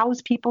to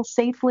house people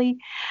safely.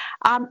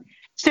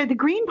 So the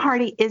Green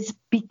Party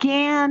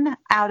began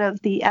out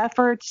of the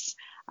efforts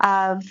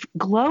of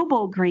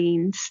global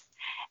Greens,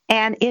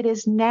 and it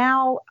is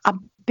now a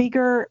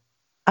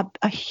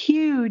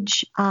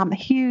huge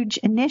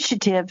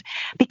initiative,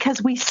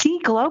 because we see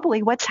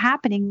globally what's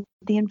happening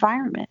with the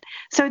environment.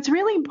 So it's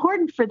really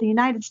important for the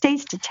United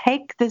States to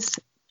take this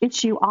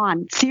issue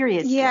on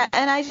seriously. Yeah,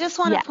 and I just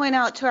want to point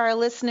out to our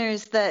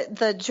listeners that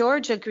the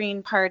Georgia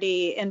Green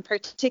Party in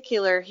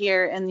particular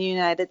here in the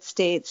United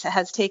States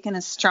has taken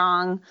a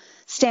strong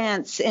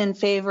stance in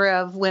favor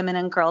of women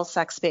and girls'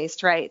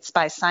 sex-based rights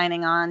by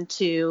signing on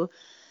to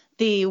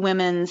the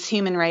Women's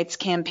Human Rights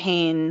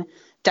Campaign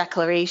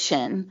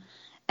Declaration.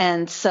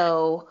 And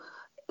so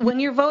when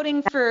you're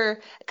voting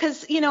for,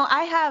 because,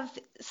 I have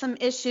some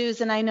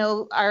issues, and I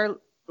know our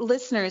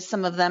listeners,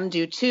 some of them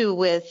do too,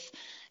 with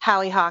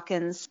Howie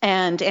Hawkins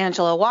and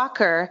Angela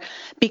Walker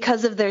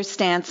because of their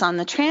stance on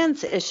the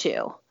trans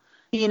issue,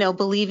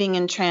 believing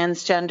in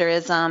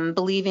transgenderism,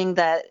 believing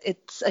that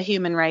it's a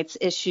human rights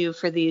issue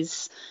for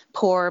these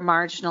poor,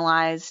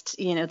 marginalized,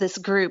 this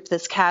group,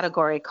 this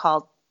category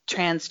called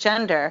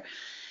transgender,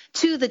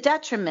 to the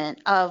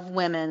detriment of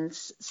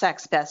women's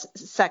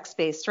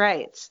sex-based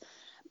rights.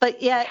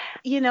 But yet,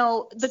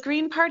 the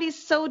Green Party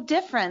is so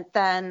different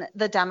than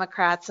the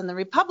Democrats and the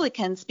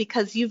Republicans,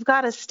 because you've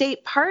got a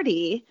state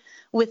party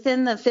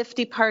within the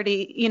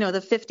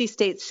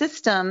 50-state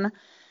system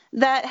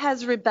that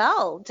has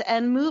rebelled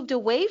and moved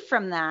away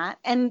from that.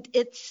 And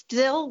it's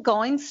still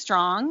going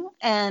strong.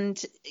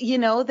 And,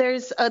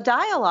 there's a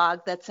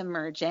dialogue that's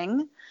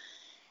emerging.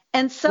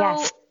 And so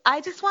yes. I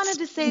just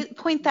wanted to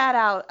point that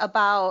out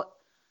about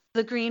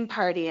the Green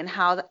Party and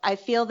how I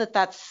feel that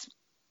that's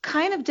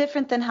kind of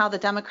different than how the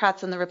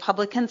Democrats and the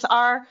Republicans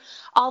are.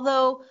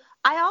 Although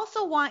I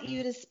also want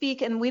you to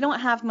speak, and we don't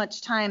have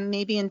much time,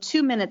 maybe in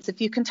 2 minutes,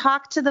 if you can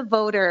talk to the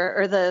voter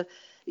or the,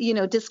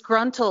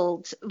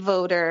 disgruntled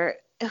voter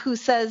who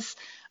says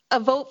a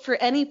vote for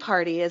any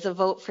party is a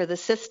vote for the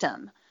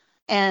system.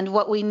 And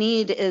what we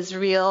need is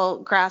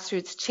real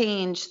grassroots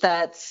change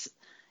that's,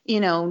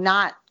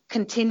 not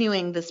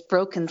continuing this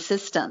broken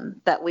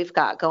system that we've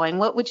got going.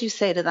 What would you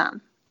say to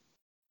them?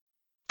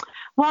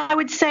 Well, I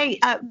would say,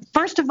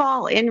 first of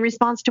all, in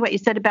response to what you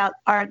said about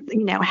our,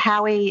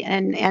 Howie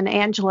and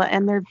Angela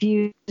and their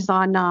views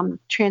on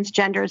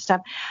transgender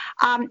stuff,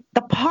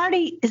 the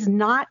party is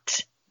not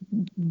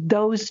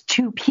those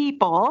two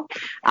people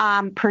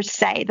per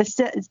se.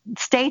 The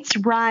states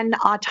run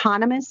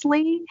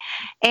autonomously,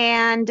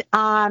 and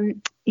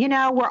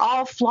we're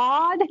all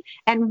flawed,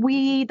 and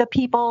we, the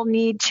people,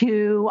 need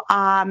to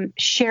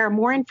share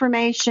more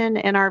information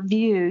and our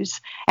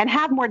views and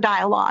have more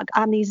dialogue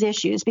on these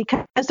issues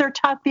because they're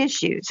tough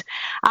issues.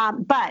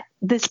 But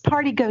this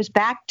party goes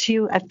back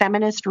to a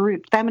feminist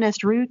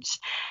roots,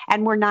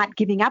 and we're not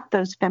giving up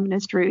those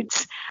feminist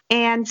roots.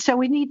 And so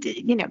we need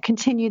to,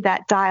 continue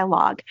that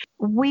dialogue.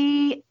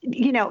 We,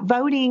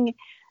 voting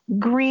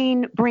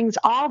Green brings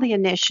all the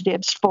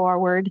initiatives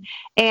forward.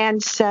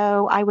 And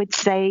so I would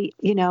say,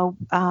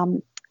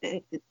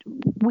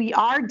 we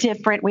are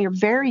different. We are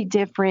very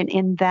different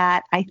in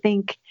that I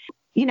think,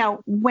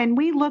 when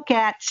we look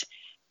at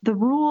the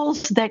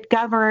rules that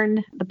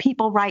govern the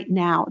people right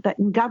now, that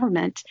in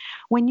government,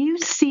 when you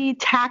see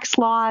tax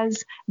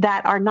laws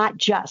that are not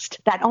just,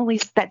 that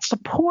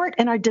support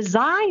and are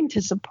designed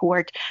to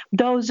support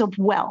those of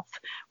wealth,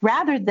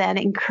 rather than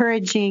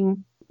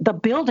encouraging the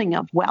building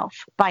of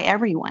wealth by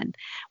everyone.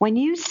 When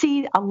you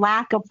see a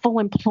lack of full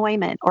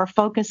employment or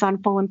focus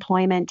on full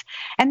employment,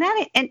 and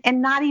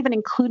not even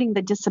including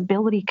the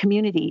disability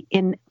community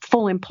in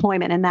full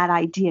employment and that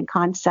idea and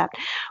concept,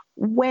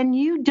 when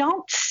you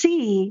don't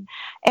see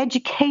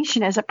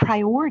education as a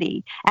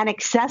priority and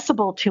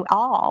accessible to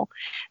all,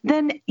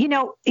 then,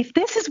 if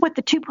this is what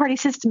the two-party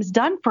system has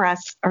done for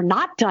us or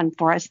not done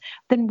for us,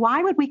 then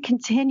why would we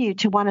continue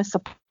to want to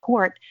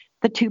support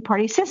the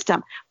two-party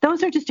system?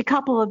 Those are just a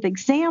couple of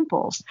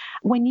examples.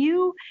 When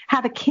you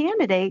have a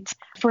candidate,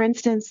 for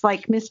instance,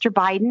 like Mr.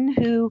 Biden,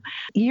 who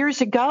years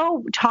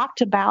ago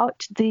talked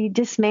about the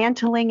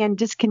dismantling and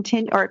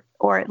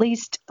or at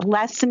least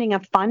lessening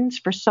of funds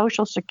for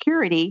Social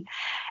Security,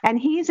 and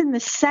he's in the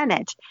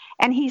Senate,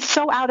 and he's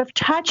so out of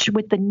touch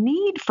with the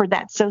need for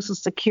that Social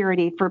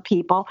Security for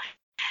people.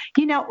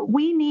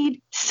 We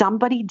need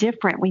somebody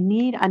different. We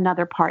need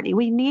another party.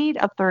 We need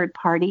a third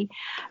party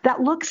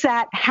that looks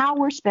at how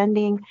we're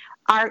spending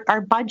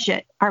our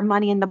budget, our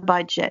money in the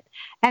budget.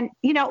 And,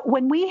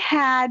 when we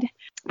had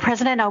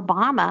President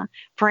Obama,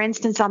 for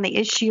instance, on the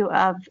issue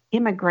of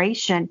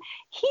immigration,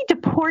 he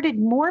deported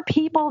more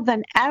people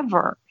than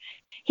ever.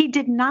 He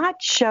did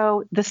not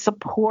show the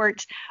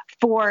support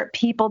for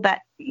people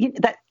that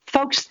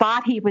folks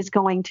thought he was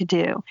going to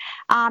do.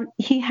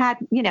 He had,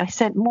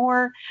 sent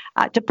more,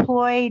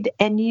 deployed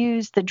and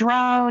used the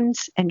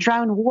drones and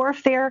drone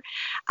warfare.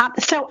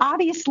 So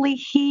obviously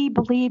he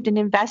believed in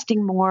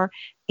investing more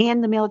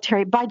in the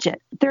military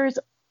budget. There's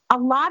a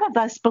lot of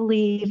us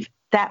believe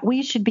that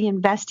we should be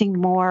investing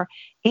more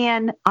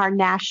in our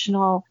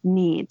national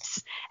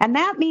needs. And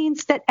that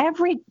means that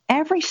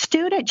every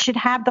student should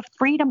have the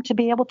freedom to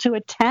be able to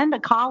attend a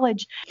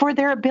college for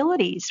their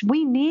abilities.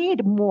 We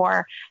need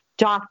more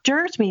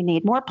doctors, we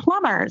need more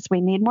plumbers, we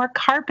need more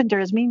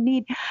carpenters, we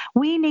need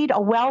a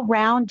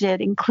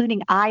well-rounded,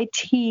 including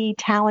IT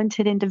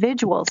talented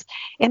individuals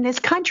in this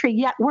country,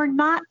 yet we're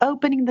not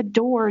opening the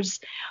doors.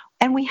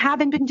 And we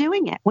haven't been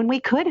doing it when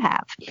we could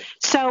have.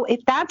 So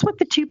if that's what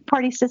the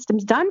two-party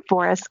system's done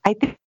for us, I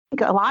think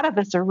a lot of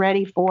us are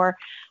ready for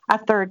a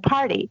third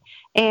party.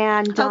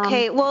 And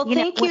okay, well,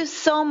 thank you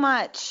so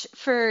much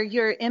for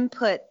your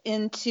input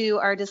into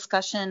our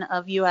discussion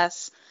of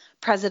U.S.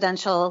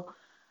 presidential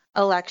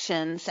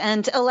elections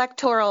and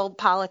electoral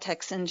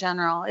politics in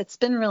general. It's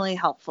been really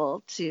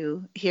helpful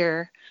to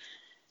hear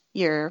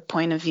your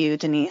point of view,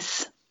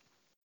 Denise.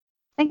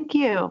 Thank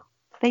you.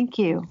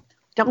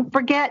 Don't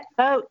forget,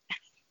 vote.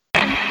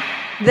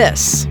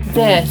 This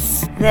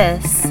is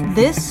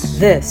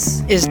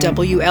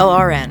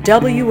WLRN.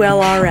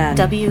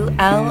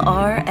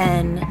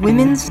 WLRN.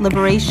 Women's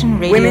Liberation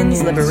Radio News.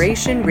 Women's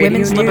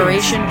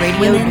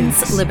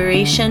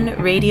Liberation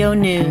Radio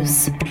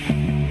News.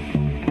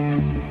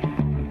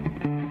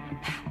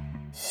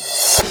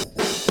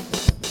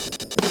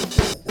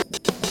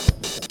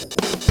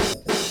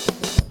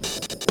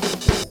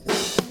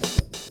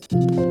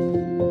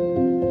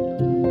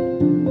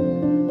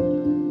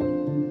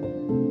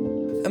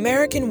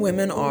 American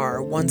women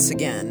are, once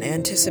again,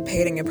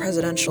 anticipating a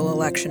presidential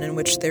election in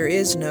which there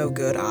is no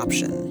good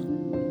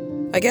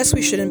option. I guess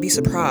we shouldn't be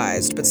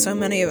surprised, but so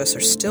many of us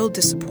are still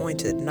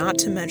disappointed, not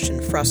to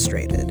mention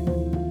frustrated.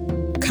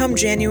 Come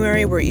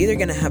January, we're either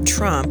going to have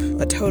Trump,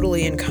 a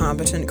totally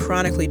incompetent,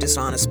 chronically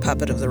dishonest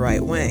puppet of the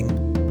right wing,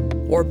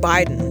 or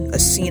Biden, a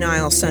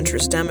senile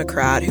centrist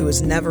Democrat who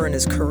has never in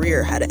his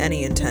career had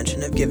any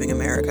intention of giving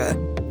America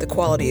the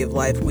quality of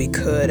life we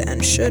could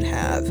and should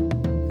have,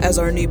 as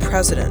our new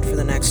president for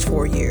the next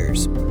 4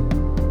 years.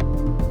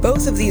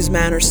 Both of these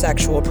men are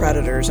sexual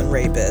predators and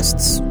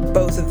rapists.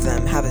 Both of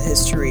them have a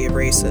history of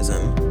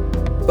racism.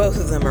 Both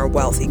of them are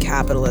wealthy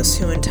capitalists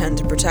who intend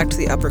to protect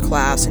the upper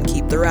class and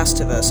keep the rest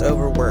of us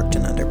overworked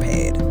and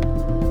underpaid.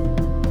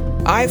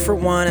 I, for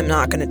one, am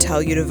not going to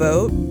tell you to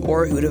vote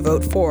or who to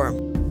vote for.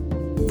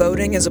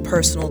 Voting is a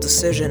personal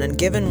decision, and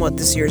given what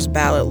this year's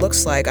ballot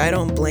looks like, I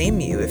don't blame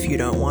you if you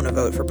don't want to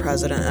vote for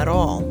president at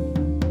all.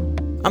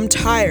 I'm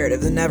tired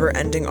of the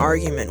never-ending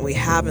argument we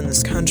have in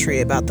this country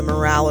about the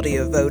morality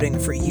of voting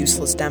for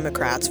useless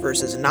Democrats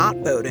versus not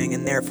voting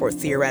and therefore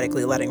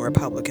theoretically letting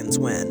Republicans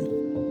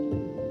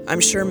win. I'm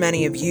sure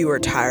many of you are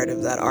tired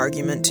of that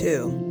argument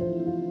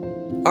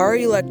too. Our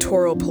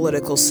electoral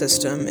political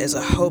system is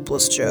a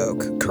hopeless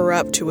joke,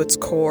 corrupt to its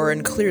core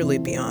and clearly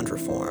beyond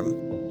reform.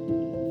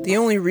 The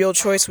only real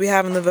choice we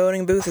have in the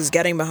voting booth is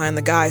getting behind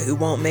the guy who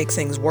won't make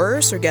things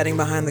worse or getting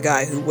behind the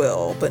guy who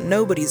will, but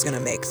nobody's going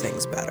to make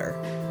things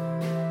better.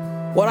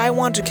 What I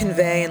want to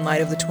convey in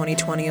light of the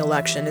 2020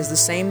 election is the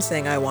same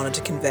thing I wanted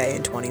to convey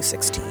in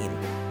 2016.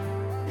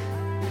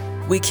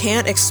 We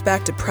can't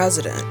expect a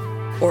president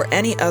or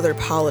any other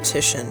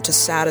politician to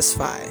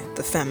satisfy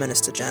the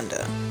feminist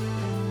agenda.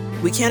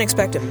 We can't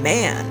expect a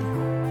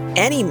man,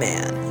 any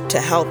man, to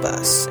help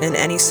us in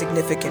any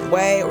significant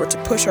way or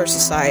to push our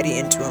society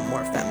into a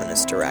more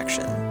feminist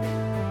direction.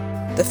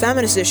 The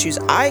feminist issues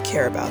I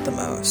care about the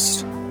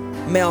most,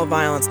 male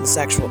violence and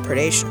sexual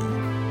predation,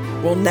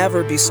 will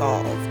never be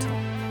solved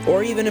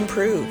or even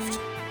improved,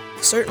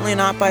 certainly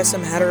not by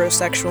some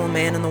heterosexual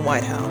man in the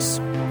White House.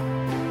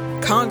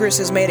 Congress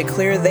has made it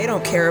clear they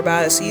don't care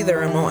about us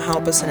either and won't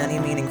help us in any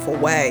meaningful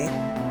way,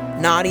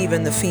 not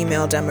even the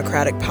female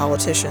Democratic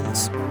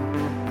politicians.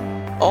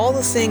 All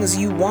the things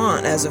you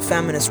want as a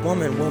feminist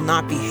woman will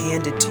not be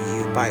handed to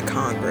you by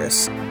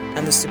Congress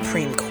and the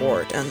Supreme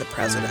Court and the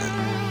president.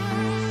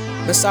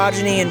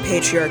 Misogyny and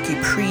patriarchy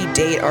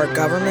predate our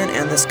government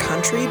and this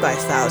country by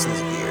thousands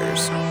of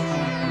years.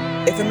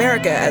 If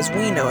America as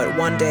we know it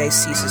one day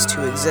ceases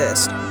to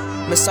exist,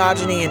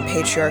 misogyny and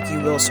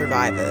patriarchy will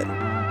survive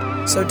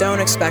it. So don't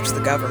expect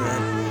the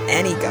government,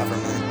 any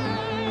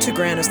government, to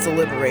grant us the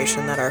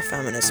liberation that our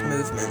feminist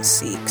movement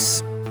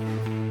seeks.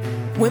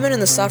 Women in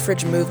the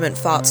suffrage movement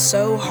fought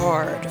so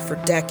hard for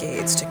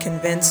decades to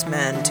convince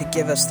men to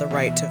give us the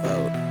right to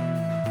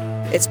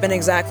vote. It's been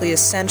exactly a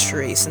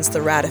century since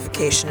the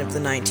ratification of the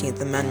 19th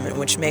Amendment,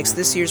 which makes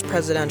this year's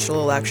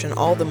presidential election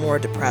all the more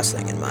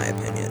depressing, in my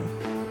opinion.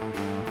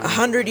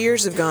 100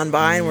 years have gone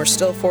by and we're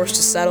still forced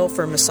to settle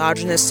for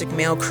misogynistic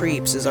male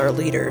creeps as our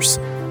leaders.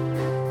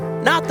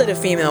 Not that a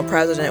female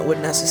president would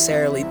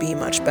necessarily be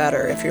much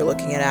better if you're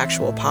looking at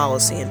actual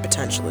policy and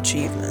potential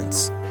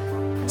achievements.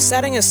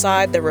 Setting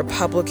aside the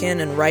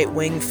Republican and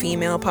right-wing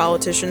female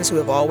politicians who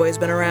have always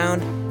been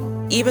around,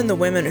 even the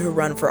women who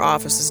run for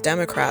office as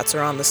Democrats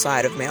are on the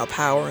side of male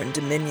power and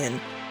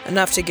dominion,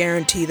 enough to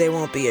guarantee they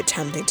won't be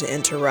attempting to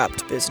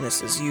interrupt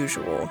business as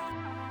usual.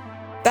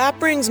 That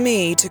brings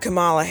me to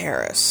Kamala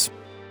Harris.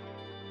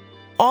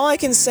 All I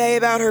can say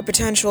about her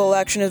potential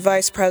election as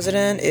vice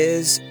president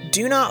is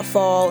do not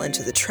fall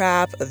into the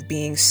trap of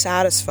being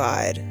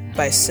satisfied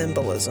by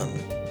symbolism.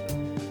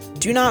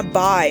 Do not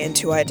buy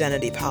into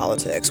identity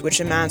politics, which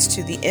amounts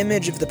to the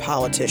image of the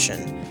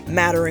politician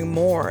mattering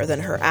more than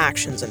her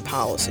actions and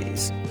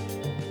policies.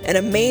 An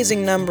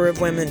amazing number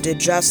of women did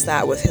just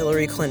that with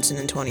Hillary Clinton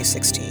in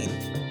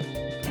 2016.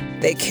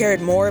 They cared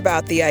more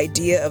about the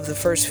idea of the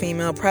first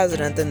female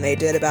president than they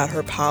did about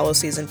her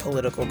policies and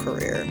political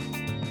career.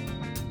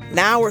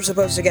 Now we're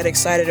supposed to get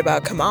excited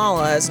about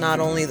Kamala as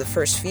not only the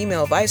first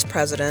female vice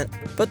president,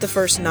 but the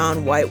first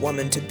non-white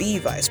woman to be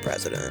vice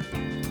president.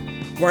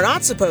 We're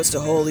not supposed to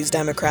hold these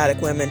Democratic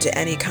women to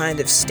any kind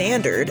of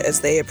standard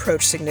as they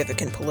approach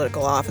significant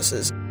political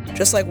offices,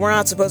 just like we're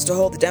not supposed to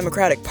hold the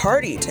Democratic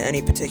Party to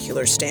any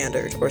particular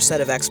standard or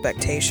set of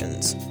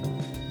expectations.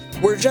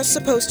 We're just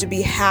supposed to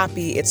be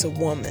happy it's a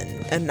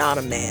woman and not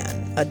a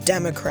man, a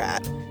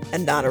Democrat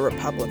and not a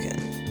Republican.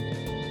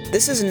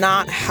 This is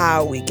not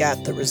how we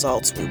get the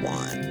results we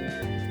want.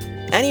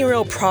 Any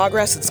real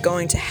progress that's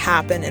going to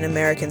happen in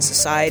American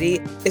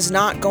society is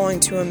not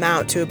going to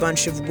amount to a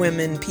bunch of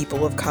women,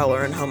 people of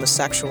color, and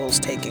homosexuals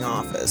taking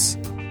office.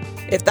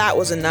 If that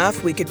was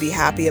enough, we could be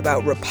happy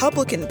about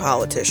Republican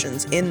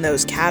politicians in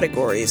those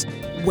categories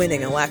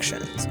winning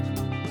elections.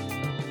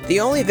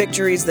 The only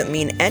victories that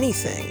mean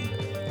anything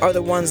are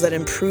the ones that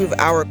improve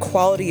our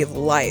quality of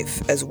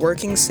life as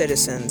working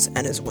citizens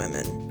and as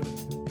women.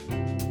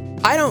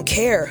 I don't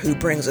care who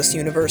brings us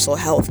universal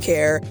health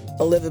care,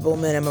 a livable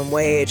minimum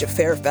wage, a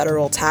fair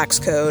federal tax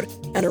code,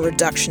 and a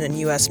reduction in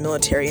U.S.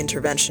 military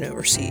intervention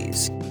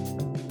overseas.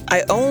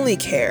 I only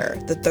care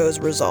that those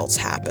results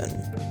happen.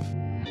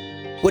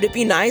 Would it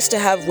be nice to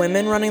have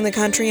women running the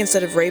country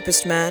instead of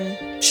rapist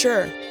men?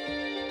 Sure.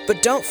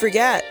 But don't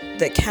forget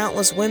that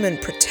countless women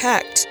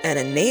protect and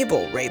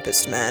enable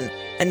rapist men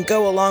and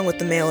go along with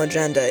the male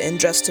agenda in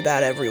just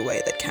about every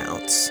way that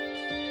counts.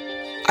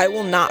 I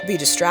will not be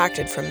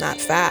distracted from that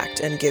fact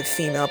and give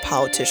female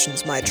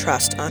politicians my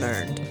trust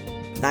unearned.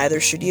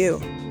 Neither should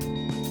you.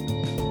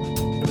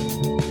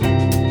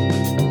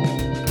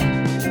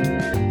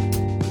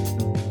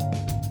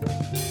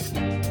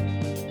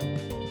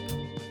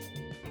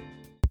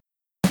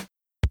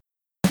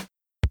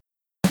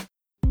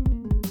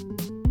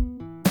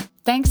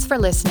 Thanks for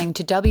listening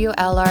to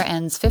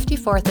WLRN's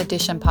 54th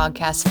edition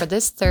podcast for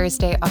this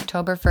Thursday,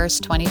 October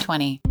 1st,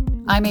 2020.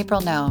 I'm April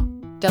No.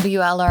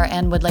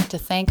 WLRN would like to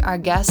thank our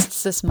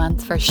guests this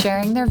month for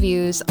sharing their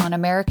views on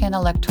American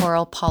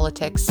electoral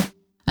politics.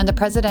 and the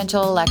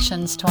presidential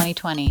elections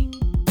 2020.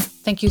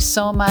 Thank you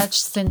so much,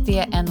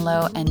 Cynthia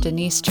Enloe and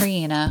Denise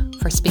Triina,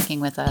 for speaking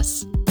with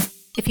us.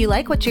 If you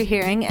like what you're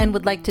hearing and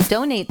would like to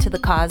donate to the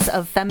cause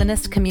of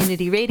feminist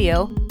community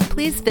radio,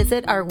 please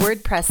visit our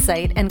WordPress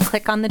site and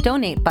click on the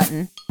donate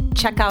button.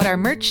 Check out our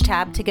merch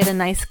tab to get a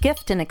nice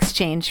gift in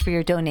exchange for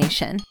your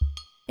donation.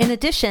 In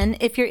addition,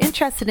 if you're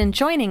interested in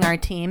joining our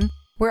team,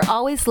 we're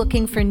always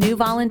looking for new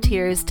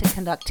volunteers to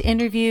conduct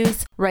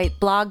interviews, write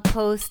blog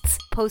posts,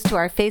 post to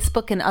our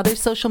Facebook and other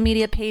social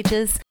media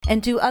pages,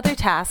 and do other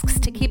tasks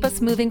to keep us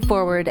moving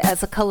forward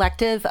as a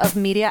collective of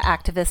media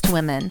activist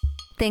women.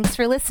 Thanks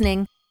for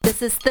listening.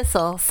 This is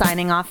Thistle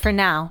signing off for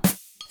now.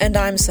 And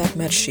I'm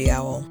Sekhmet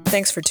She-Owl.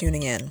 Thanks for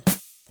tuning in.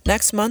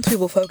 Next month, we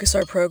will focus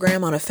our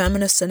program on a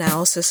feminist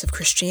analysis of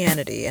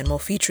Christianity, and will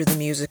feature the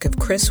music of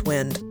Chris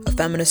Wind, a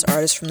feminist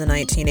artist from the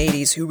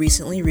 1980s who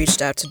recently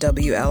reached out to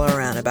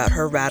WLRN about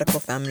her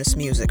radical feminist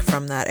music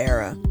from that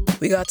era.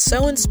 We got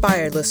so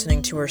inspired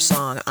listening to her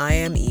song, I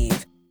Am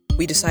Eve,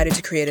 we decided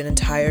to create an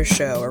entire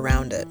show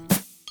around it.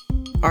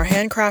 Our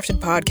handcrafted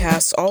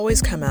podcasts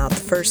always come out the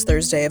first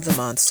Thursday of the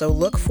month, so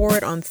look for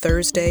it on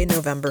Thursday,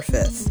 November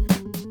 5th.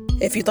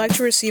 If you'd like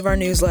to receive our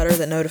newsletter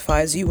that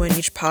notifies you when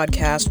each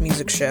podcast,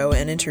 music show,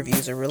 and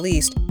interviews are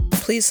released,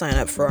 please sign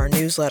up for our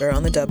newsletter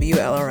on the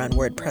WLRN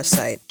WordPress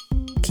site.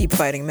 Keep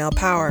fighting male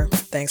power.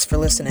 Thanks for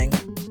listening.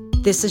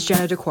 This is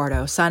Jenna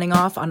DeQuardo signing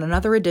off on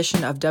another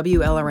edition of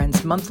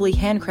WLRN's monthly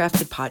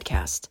handcrafted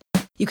podcast.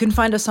 You can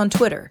find us on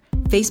Twitter,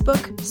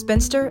 Facebook,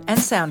 Spinster, and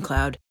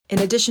SoundCloud, in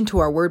addition to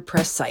our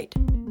WordPress site.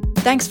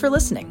 Thanks for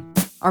listening.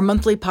 Our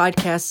monthly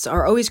podcasts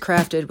are always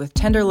crafted with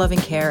tender loving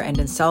care and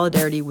in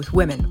solidarity with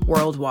women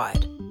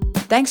worldwide.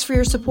 Thanks for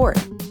your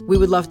support. We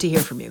would love to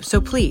hear from you,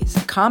 so please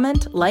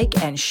comment, like,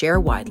 and share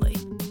widely.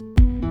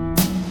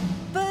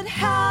 But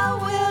how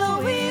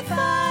will we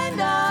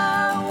find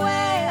our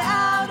way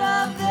out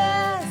of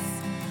this?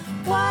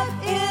 What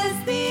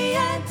is the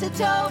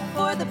antidote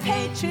for the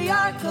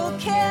patriarchal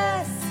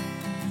kiss?